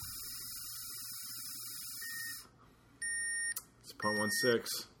 It's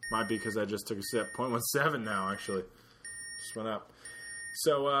 0.16. Might be because I just took a sip. 0.17 now, actually. Just went up.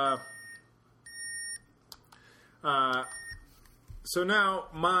 So, so now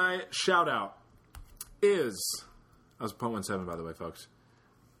my shout out is, that was 0.17 by the way, folks.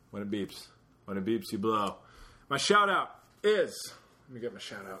 When it beeps, you blow. My shout out is, let me get my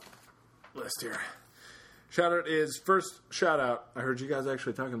shout out list here. Shout out is, first shout out, I heard you guys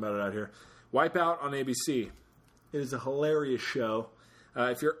actually talking about it out here. Wipeout on ABC. It is a hilarious show.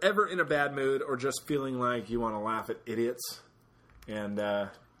 If you're ever in a bad mood or just feeling like you want to laugh at idiots and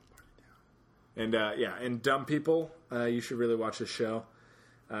dumb people, you should really watch this show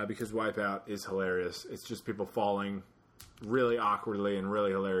because Wipeout is hilarious. It's just people falling really awkwardly and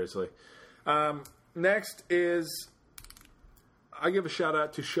really hilariously. Next is, I give a shout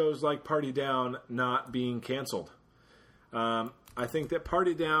out to shows like Party Down not being canceled. I think that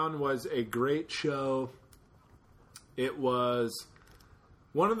Party Down was a great show. It was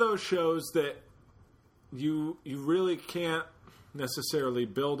one of those shows that you really can't necessarily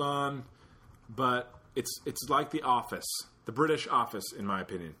build on, but it's like The Office, the British Office, in my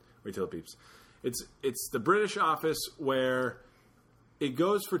opinion. Wait till it beeps. It's the British Office where it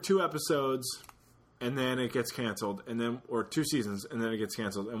goes for 2 episodes and then it gets canceled, or 2 seasons and then it gets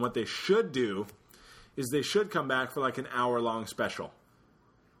canceled. And what they should do is they should come back for like an hour-long special.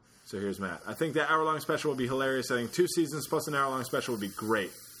 So here's Matt. I think that hour-long special would be hilarious. I think 2 seasons plus an hour-long special would be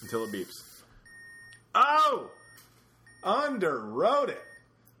great until it beeps. Oh! Underwrote it.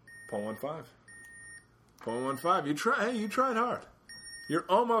 0.15. 0.15. You tried hard. You're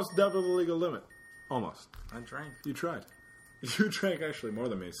almost double the legal limit. Almost. I drank. You tried. You drank actually more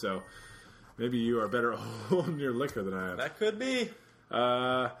than me, so maybe you are better holding your liquor than I am. That could be.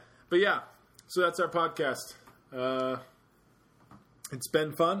 But yeah, so that's our podcast. It's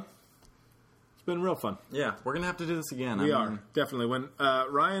been fun. It's been real fun. Yeah, we're going to have to do this again. We are, definitely. When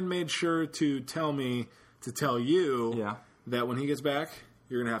Ryan made sure to tell me to tell you that when he gets back,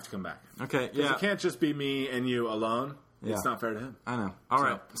 you're going to have to come back. Okay, Because it can't just be me and you alone. Yeah. It's not fair to him. I know. All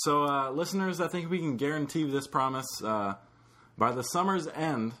right. So, listeners, I think we can guarantee this promise by the summer's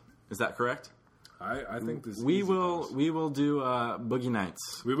end. Is that correct? I think this. We will do Boogie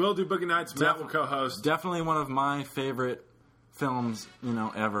Nights. We will do Boogie Nights. Matt will co-host. Definitely one of my favorite films,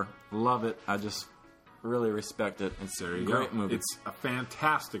 ever. Love it. I just really respect it. It's a great movie. It's a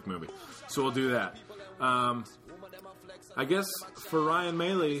fantastic movie. So we'll do that. I guess for Ryan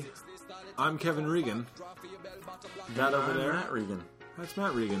Maley, I'm Kevin Regan. That over there, Matt Regan. That's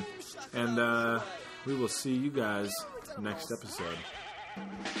Matt Regan. And we will see you guys next episode.